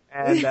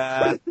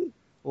 And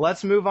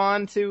let's move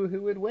on to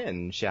who would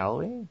win, shall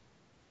we?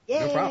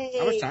 No problem.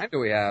 How much time do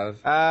we have?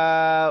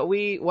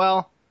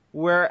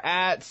 We're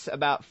at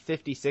about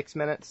 56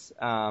 minutes.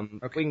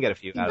 We can get a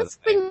few out of the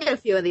We thing. can get a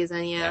few of these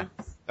in, yeah.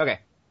 Okay,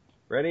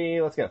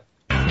 ready? Let's go.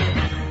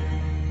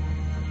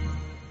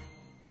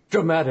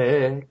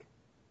 Dramatic.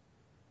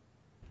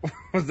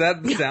 Was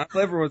that the sound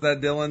clip or was that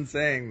Dylan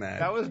saying that?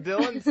 That was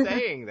Dylan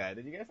saying that.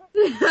 Did you guys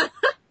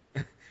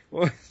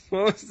know?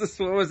 What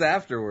was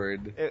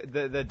afterward?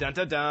 The dun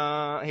dun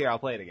dun. Here, I'll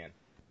play it again.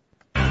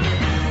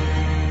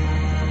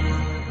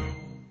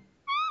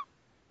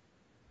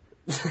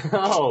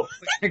 Oh,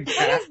 What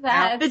is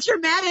that? The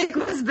dramatic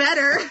was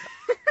better.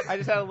 I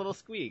just had a little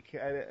squeak.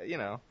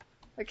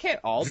 I can't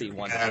all be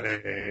one.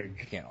 I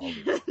can't all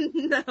be.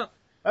 No.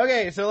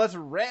 Okay, so let's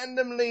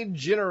randomly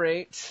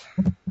generate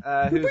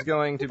who's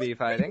going to be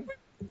fighting.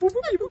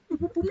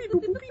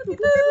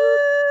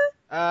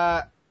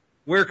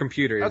 We're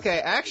computers. Okay,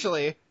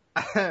 actually,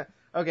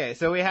 okay,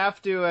 so we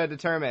have to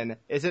determine,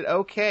 is it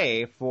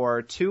okay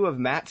for two of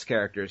Matt's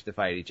characters to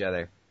fight each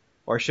other?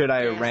 Or should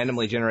I Yes.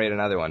 randomly generate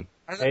another one?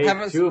 hey,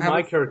 two of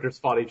my characters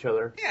fought each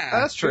other. Yeah, Oh,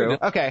 that's true.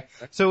 Okay,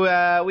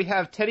 so we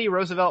have Teddy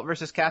Roosevelt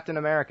versus Captain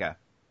America.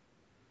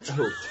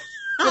 Oh,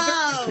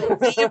 Oh,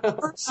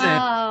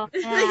 they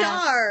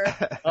yeah.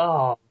 are.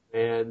 Oh,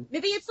 man.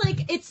 Maybe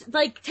it's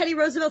like Teddy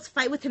Roosevelt's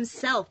fight with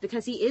himself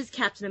because he is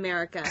Captain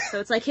America. So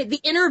it's like the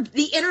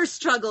inner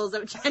struggles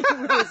of Teddy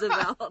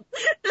Roosevelt.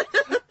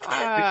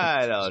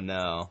 I don't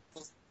know.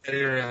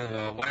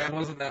 Why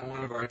wasn't that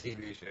one of our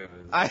TV shows?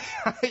 I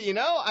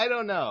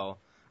don't know.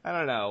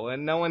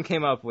 And no one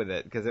came up with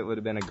it because it would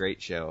have been a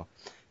great show.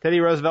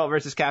 Teddy Roosevelt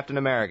versus Captain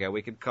America.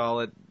 We could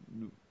call it.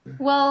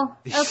 Well,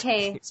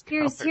 okay.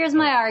 Here's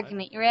my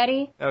argument. You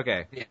ready?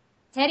 Okay.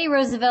 Teddy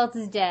Roosevelt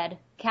is dead.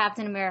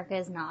 Captain America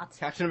is not.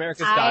 Captain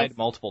America's died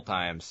multiple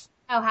times.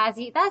 Oh, has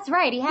he? That's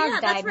right. He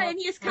has died. That's right, and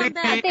he has come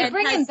back. But they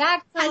bring him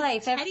back to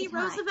life Has every Teddy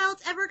time.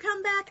 Roosevelt ever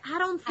come back? I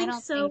don't think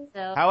so. Think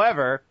so.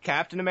 However,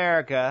 Captain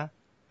America,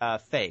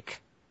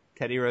 fake.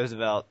 Teddy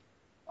Roosevelt,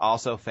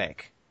 also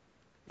fake.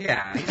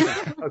 Yeah.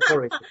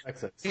 According to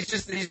Texas.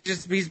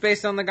 He's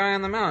based on the guy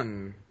on the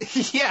mountain.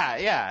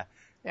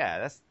 Yeah,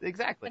 that's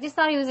exactly. I just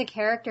thought he was a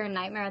character in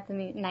Night at the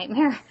Museum.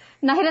 Nightmare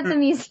at the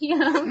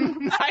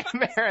Museum.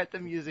 Nightmare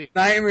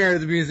at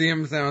the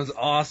Museum sounds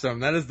awesome.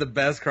 That is the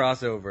best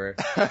crossover.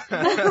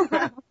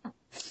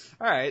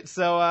 All right,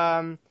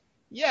 so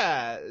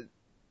yeah,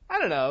 I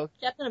don't know.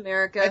 Captain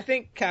America. I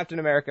think Captain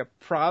America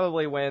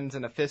probably wins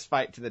in a fist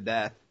fight to the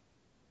death.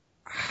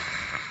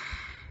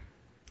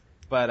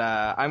 But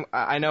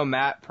I know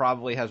Matt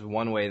probably has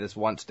one way this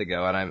wants to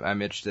go, and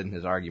I'm interested in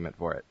his argument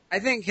for it. I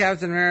think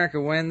Captain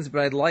America wins,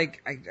 but I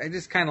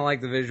just kind of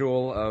like the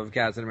visual of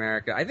Captain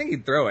America. I think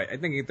he'd throw it. I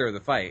think he'd throw the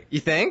fight.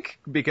 You think?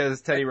 Because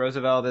Teddy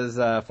Roosevelt is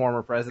a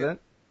former president?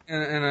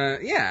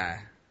 Yeah.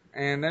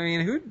 And I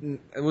mean,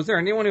 was there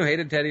anyone who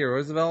hated Teddy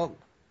Roosevelt?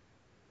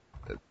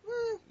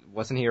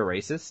 Wasn't he a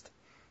racist?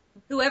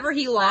 Whoever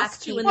he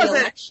lost to in the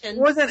election.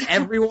 Wasn't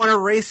everyone a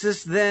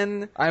racist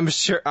then? I'm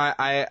sure.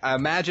 I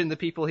imagine the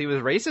people he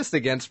was racist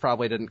against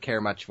probably didn't care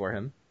much for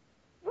him.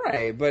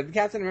 Right, but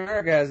Captain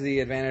America has the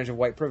advantage of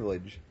white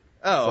privilege.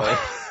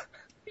 Oh.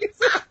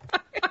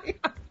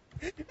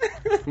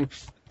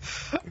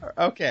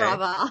 Okay.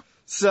 Brava.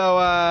 So,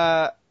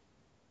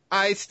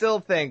 I still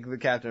think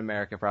that Captain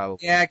America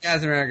probably. Yeah,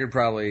 Captain America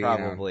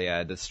probably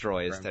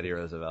destroys Teddy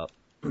Roosevelt.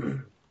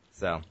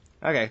 So,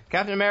 okay,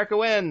 Captain America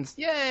wins!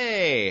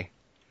 Yay!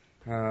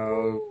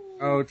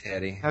 Oh,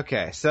 Teddy.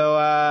 Okay,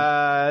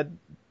 so,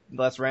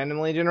 let's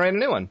randomly generate a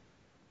new one.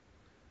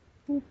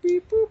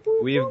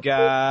 We've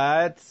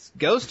got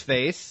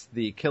Ghostface,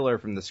 the killer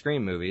from the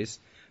Scream movies,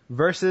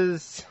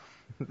 versus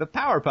the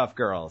Powerpuff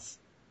Girls.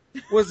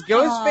 Was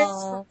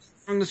Ghostface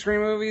from the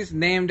Scream movies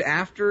named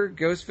after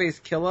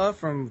Ghostface Killah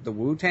from the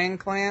Wu-Tang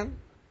Clan?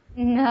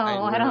 No,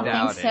 I don't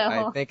think so.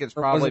 I think it's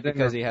probably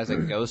because he has a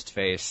ghost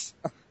face.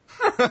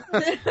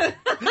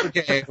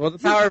 Okay, well the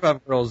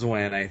Powerpuff Girls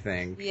win, I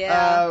think.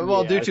 Yeah.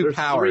 Due to there's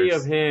powers. 3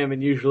 of him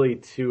and usually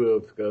 2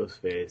 of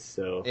Ghostface,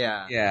 so.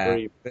 Yeah.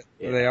 Yeah,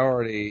 they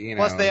already,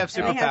 Plus they have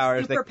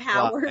superpowers.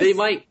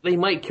 They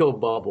might kill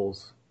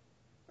Bubbles.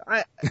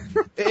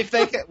 If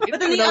they can, but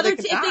then the other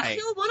two, if they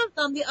kill one of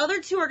them, the other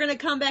 2 are gonna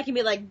come back and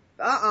be like,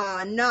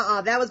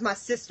 nuh-uh, that was my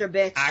sister,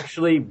 bitch.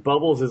 Actually,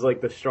 Bubbles is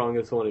like the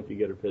strongest one if you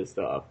get her pissed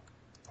off.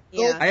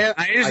 Yeah.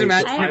 I just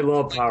imagine. I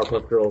love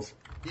Powerpuff Girls.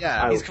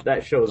 Yeah.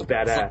 That show is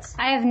badass.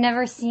 I have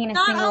never seen a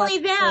Not single only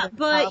that, episode of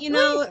but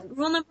Powerpuff.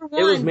 rule number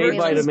 1. It was made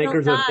by the raisins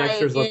makers don't of die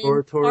Dexter's in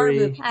Laboratory. horror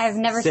movies. I have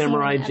never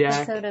Samurai seen an Jack.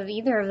 episode of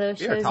either of those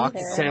You're shows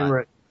talking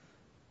either.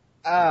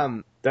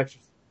 Samurai.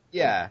 Dexter's.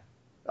 Yeah.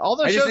 All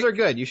those shows are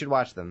good. You should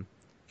watch them.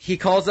 He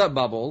calls up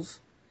Bubbles,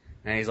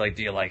 and he's like,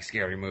 "Do you like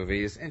scary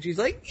movies?" And she's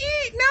like,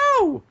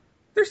 "No,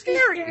 they're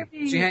scary."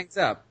 She hangs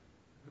up,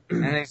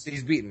 and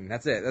he's beaten.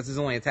 That's it. That's his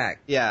only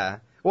attack. Yeah.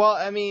 Well,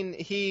 I mean,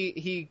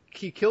 he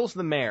kills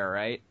the mayor,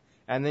 right?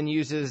 And then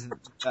uses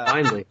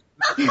Finally.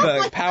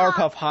 the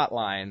Powerpuff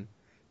hotline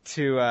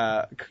to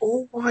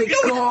Oh my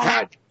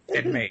god!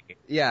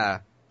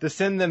 to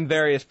send them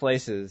various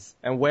places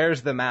and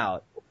wears them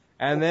out.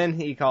 And then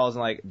he calls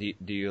and like, do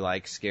you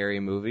like scary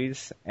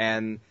movies?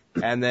 And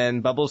then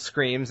Bubbles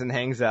screams and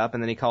hangs up,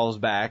 and then he calls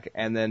back,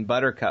 and then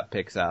Buttercup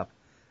picks up.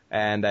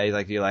 And he's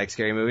like, do you like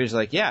scary movies? He's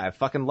like, yeah, I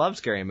fucking love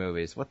scary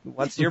movies.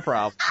 What's your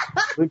problem?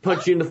 We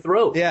punch you in the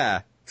throat.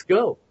 Yeah. Let's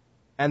go.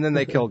 And then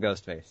they kill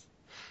Ghostface.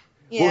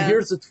 Yeah. Well,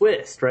 here's the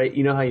twist, right?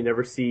 You know how you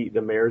never see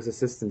the mayor's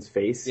assistant's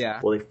face? Yeah.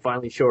 Well, they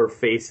finally show her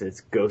face, and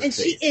it's Ghostface. And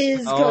she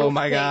is Oh Ghostface.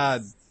 my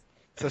god.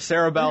 So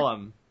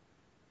Cerebellum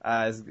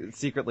is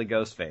secretly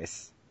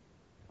Ghostface.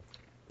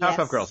 Yes.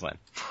 Powerpuff Girls win.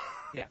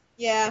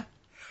 Yeah.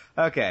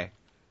 Okay.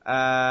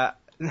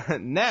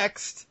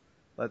 Next,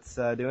 let's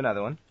do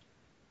another one.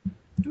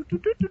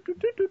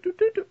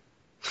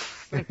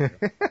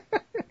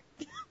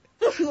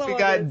 We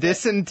got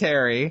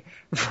Dysentery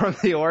from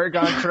the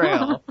Oregon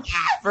Trail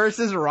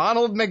versus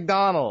Ronald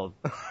McDonald.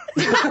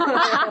 They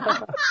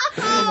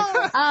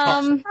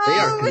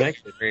are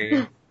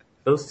connected.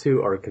 Those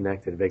 2 are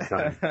connected big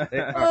time.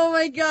 Oh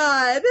my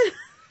god.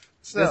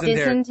 So,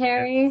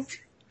 Dysentery.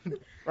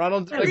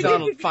 Ronald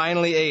McDonald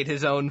finally ate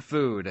his own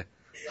food.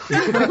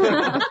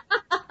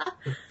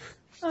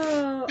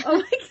 Oh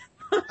my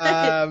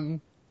god.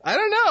 I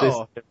don't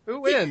know.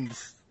 Who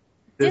wins?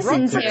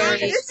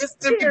 Dysentery.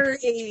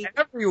 Dysentery.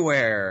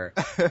 Everywhere.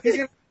 He's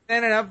gonna be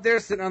standing up there,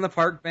 sitting on the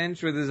park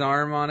bench with his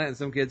arm on it, and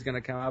some kid's gonna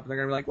come up and they're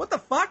gonna be like, "What the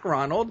fuck,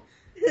 Ronald?"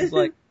 He's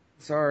like,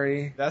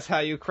 "Sorry." That's how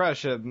you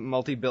crush a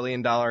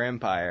multi-billion-dollar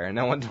empire.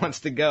 No one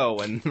wants to go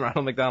when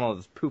Ronald McDonald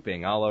is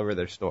pooping all over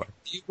their store.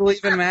 Do you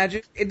believe in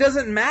magic? It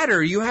doesn't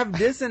matter. You have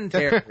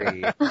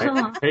dysentery.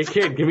 Hey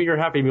kid, give me your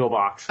Happy Meal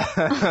box.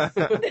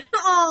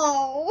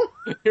 Oh.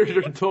 Here's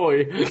your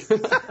toy.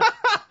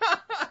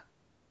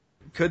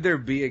 Could there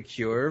be a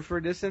cure for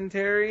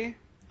dysentery?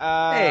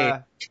 Hey,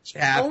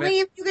 Only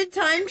if you could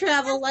time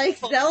travel like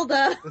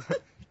Zelda.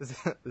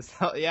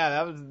 Yeah,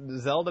 that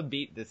was Zelda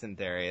beat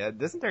Dysentery.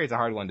 Dysentery is a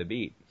hard one to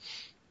beat.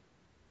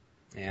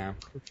 Yeah.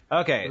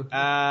 Okay,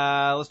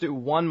 let's do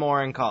one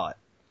more and call it.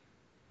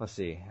 Let's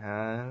see.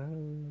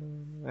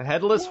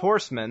 Headless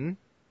Horseman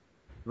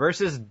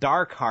versus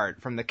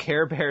Darkheart from the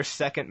Care Bears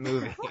second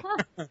movie.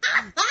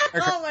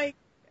 Oh my.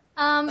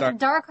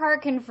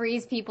 Darkheart can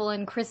freeze people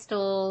in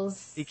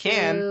crystals. He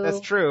can, so- that's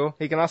true.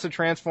 He can also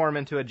transform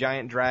into a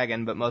giant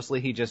dragon, but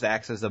mostly he just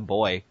acts as a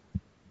boy.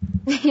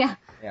 Yeah.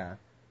 Yeah.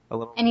 A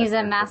little. And he's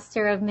a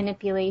master of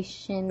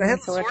manipulation. The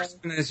Headless sort of.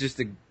 Horseman is just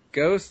a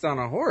ghost on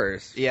a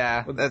horse.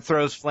 Yeah, that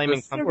throws flaming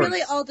It pumpkins.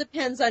 really all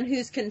depends on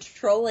who's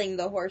controlling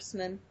the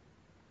horseman.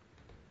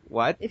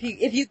 What? If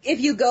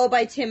you go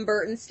by Tim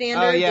Burton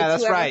standards, Oh yeah, it's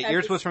that's whoever right. has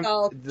Yours the was from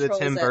skull the controls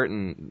Tim it.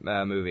 Burton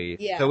movie.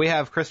 Yeah. So we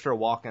have Christopher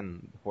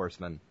Walken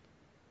Horseman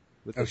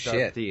with the Oh, sharp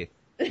shit. teeth.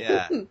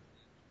 Yeah,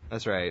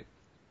 that's right.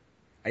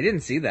 I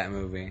didn't see that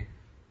movie.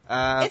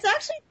 It's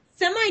actually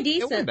semi It wasn't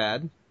decent.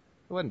 bad.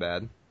 It wasn't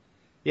bad.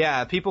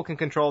 Yeah, people can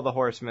control the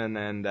horseman,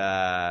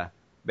 and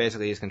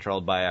basically he's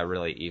controlled by a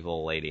really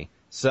evil lady.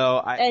 So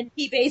And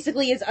he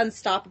basically is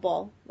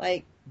unstoppable.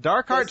 Like,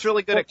 Darkheart's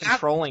really good at Well,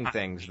 controlling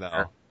things,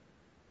 though.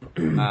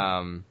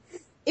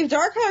 if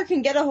Darkheart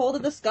can get a hold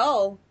of the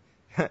skull,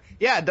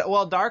 Yeah,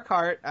 well,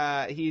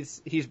 Darkheart,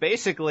 he's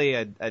basically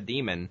a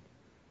demon,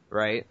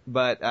 right?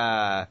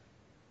 But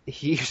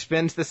he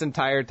spends this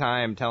entire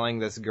time telling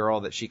this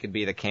girl that she could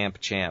be the camp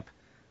champ.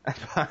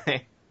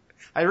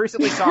 I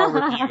recently saw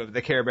a review of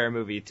the Care Bear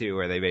movie too,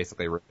 where they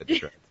basically rip it to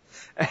shreds.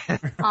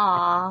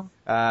 Aw.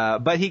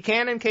 But he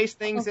can encase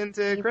things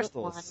into favorite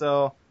crystals, one.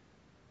 so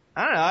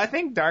I don't know. I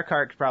think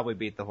Darkheart could probably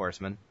beat the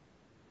Horseman.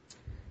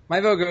 My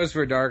vote goes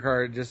for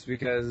Darkheart just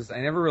because I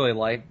never really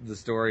liked the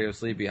story of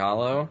Sleepy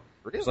Hollow.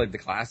 Just like the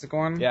classic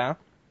one. Yeah.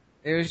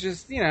 It was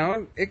just,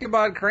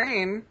 Ichabod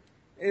Crane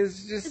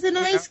is just... he's a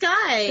nice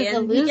guy, He's a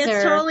and he gets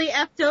loser. totally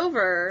effed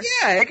over.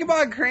 Yeah,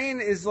 Ichabod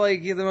Crane is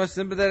like the most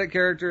sympathetic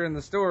character in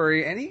the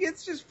story, and he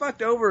gets just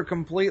fucked over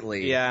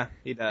completely. Yeah,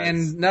 he does.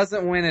 And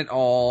doesn't win at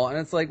all. And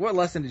it's like, what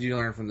lesson did you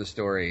learn from the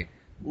story?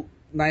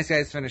 Nice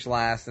guys finish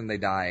last and they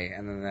die,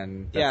 and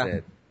then that's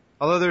it.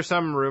 Although there's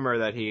some rumor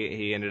that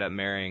he ended up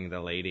marrying the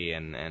lady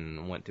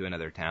and went to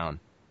another town.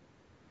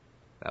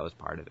 That was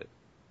part of it.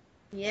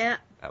 Yeah.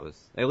 That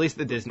was at least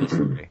the Disney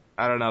story.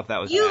 I don't know if that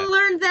was You bad.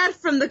 learned that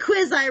from the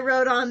quiz I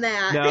wrote on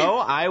that. No,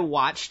 I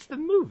watched the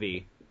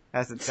movie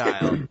as a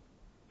child.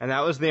 And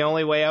that was the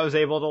only way I was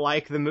able to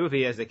like the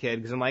movie as a kid,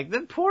 because I'm like,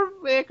 the poor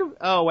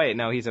oh wait,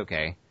 no, he's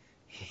okay.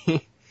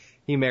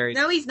 He married.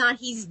 No, he's not.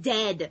 He's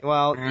dead.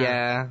 Well,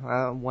 yeah,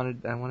 I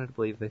wanted to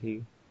believe that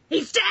he.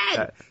 He's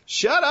dead!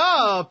 Shut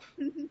up!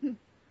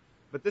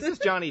 But this is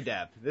Johnny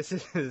Depp. This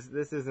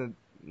isn't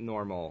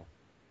normal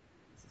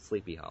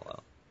Sleepy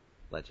Hollow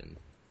legend.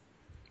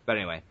 But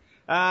anyway.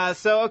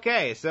 So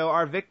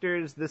our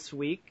victors this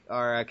week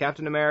are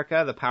Captain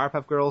America, the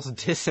Powerpuff Girls,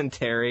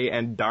 Dysentery,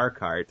 and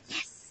Darkheart.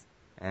 Yes!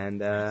 And,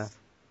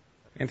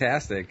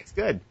 Fantastic. it's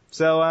good.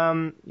 So,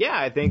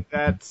 I think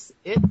that's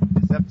it for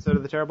this episode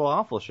of the Terrible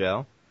Awful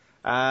Show.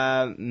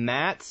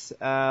 Matt,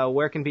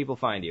 where can people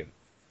find you?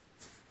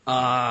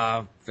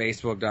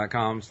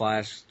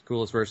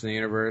 Facebook.com/coolest person in the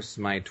universe.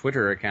 My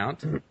Twitter account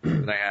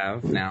that I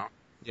have now.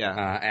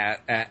 Yeah.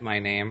 At my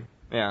name.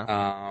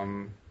 Yeah.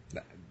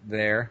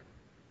 There.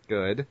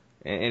 Good.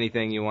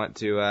 Anything you want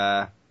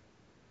to,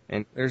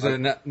 There's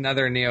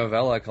another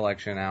Neovella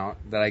collection out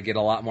that I get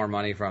a lot more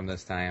money from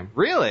this time.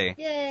 Really?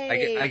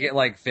 Yay! I get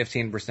like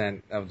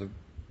 15% of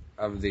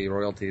the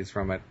royalties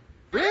from it.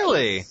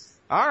 Really?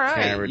 All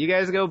right. Yeah, You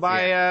guys go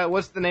buy,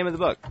 what's the name of the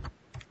book?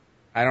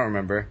 I don't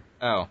remember.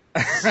 Oh.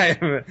 I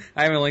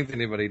haven't linked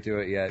anybody to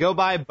it yet. Go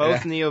buy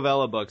both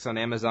Neovella books on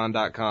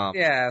Amazon.com.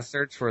 Yeah,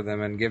 search for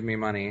them and give me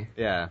money.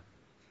 Yeah.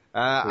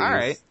 All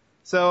right.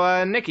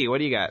 So, Nikki, what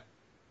do you got?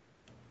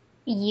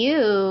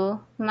 You,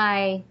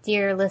 my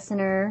dear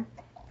listener,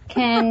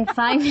 can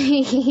find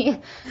me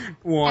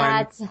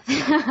at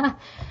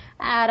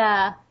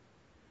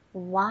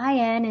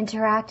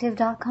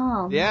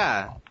yninteractive.com.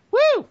 Yeah.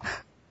 Woo!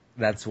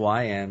 That's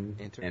YN.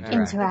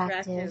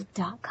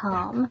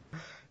 Interactive.com.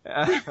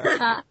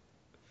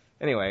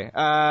 Anyway,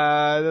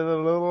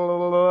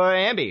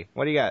 Ambi,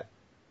 what do you got?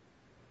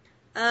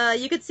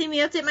 You could see me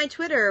update my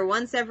Twitter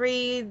once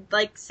every,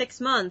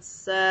 6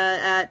 months,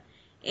 at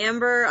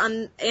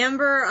Amber_Lee_D.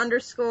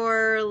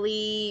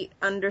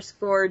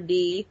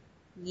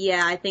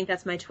 Yeah, I think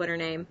that's my Twitter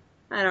name.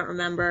 I don't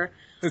remember.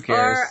 Who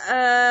cares?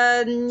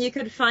 Or, you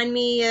could find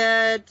me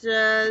at,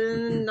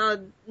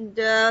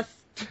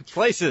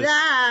 Places.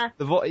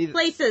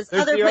 places,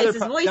 There's other the other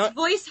places.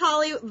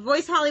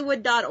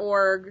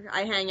 VoiceHollywood.org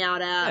I hang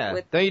out at. Yeah.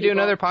 With Don't you do people.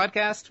 another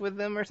podcast with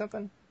them or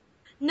something?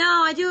 No,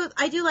 I do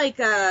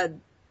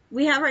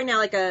we have right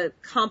now a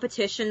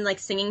competition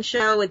singing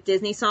show with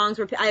Disney songs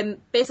where I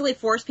basically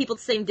force people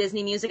to sing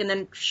Disney music and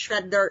then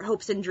shred their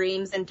hopes and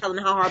dreams and tell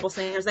them how horrible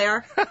singers they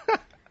are.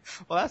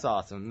 Well, that's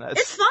awesome.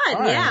 It's fun,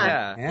 fun,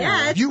 yeah.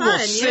 yeah. It's You fun, will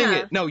sing yeah.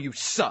 it. No, you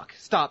suck.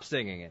 Stop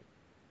singing it.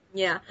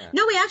 Yeah. Yeah.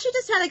 No, we actually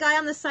just had a guy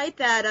on the site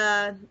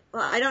that,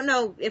 well, I don't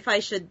know if I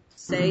should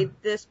say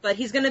this, but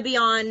he's going to be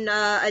on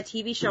a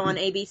TV show on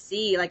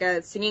ABC, like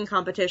a singing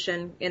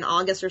competition in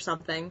August or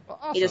something. Well,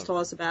 awesome. He just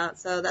told us about.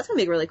 So that's going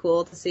to be really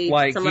cool to see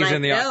Like someone he's I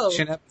in the know.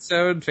 audition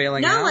episode,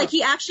 failing out. No, like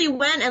he actually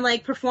went and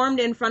like performed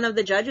in front of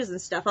the judges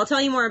and stuff. I'll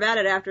tell you more about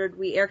it after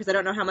we air because I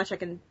don't know how much I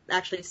can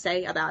actually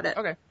say about it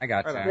Okay. I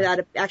got Right on. you. without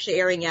it actually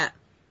airing yet.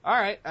 All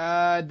right.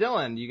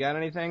 Dylan, you got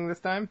anything this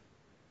time?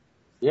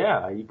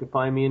 Yeah, you can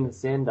find me in the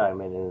Sand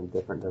Diamond in a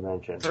different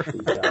dimension.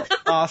 Peace out.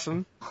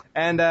 Awesome.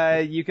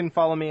 And you can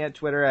follow me at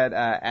Twitter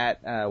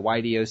at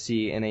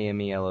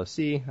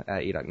YDOCNAMELOC,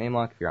 Edok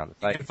Namelock if you're on the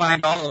You site. can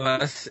find all of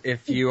us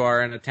if you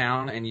are in a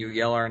town and you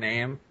yell our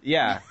name.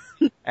 Yeah.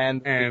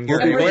 And And We'll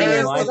be And we're waiting gonna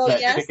in line go for that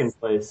yes? chicken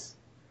place.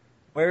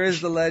 Where is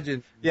the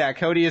legend? yeah,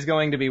 Cody is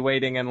going to be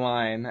waiting in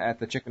line at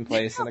the chicken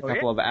place in a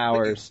couple of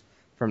hours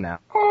from now.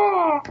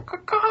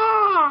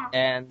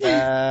 And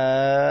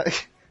yeah,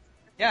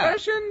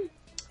 Question?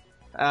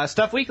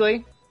 Stuff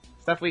Weekly.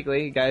 Stuff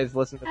Weekly. You guys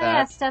listen to Oh, yeah,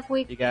 that. Stuff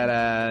Week. You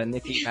got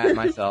Nikki, Matt, and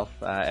myself.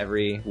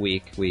 Every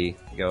week we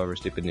go over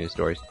stupid news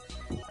stories.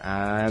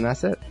 And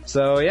that's it.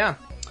 So yeah.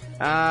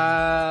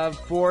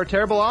 For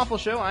Terrible Awful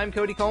Show, I'm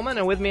Cody Coleman,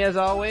 and with me as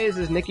always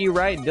is Nikki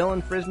Wright,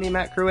 Dylan Frisney,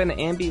 Matt Crew, and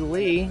Ambi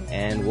Lee,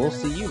 and we'll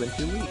see you in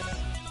 2 weeks.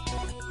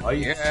 Oh,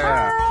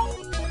 Yeah.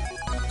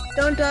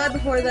 Don't die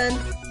before then.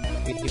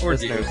 We need Or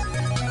listeners.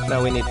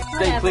 No, we need. Stay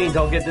Whatever. clean,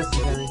 don't get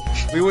dysentery.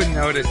 We wouldn't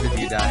notice if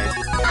you died.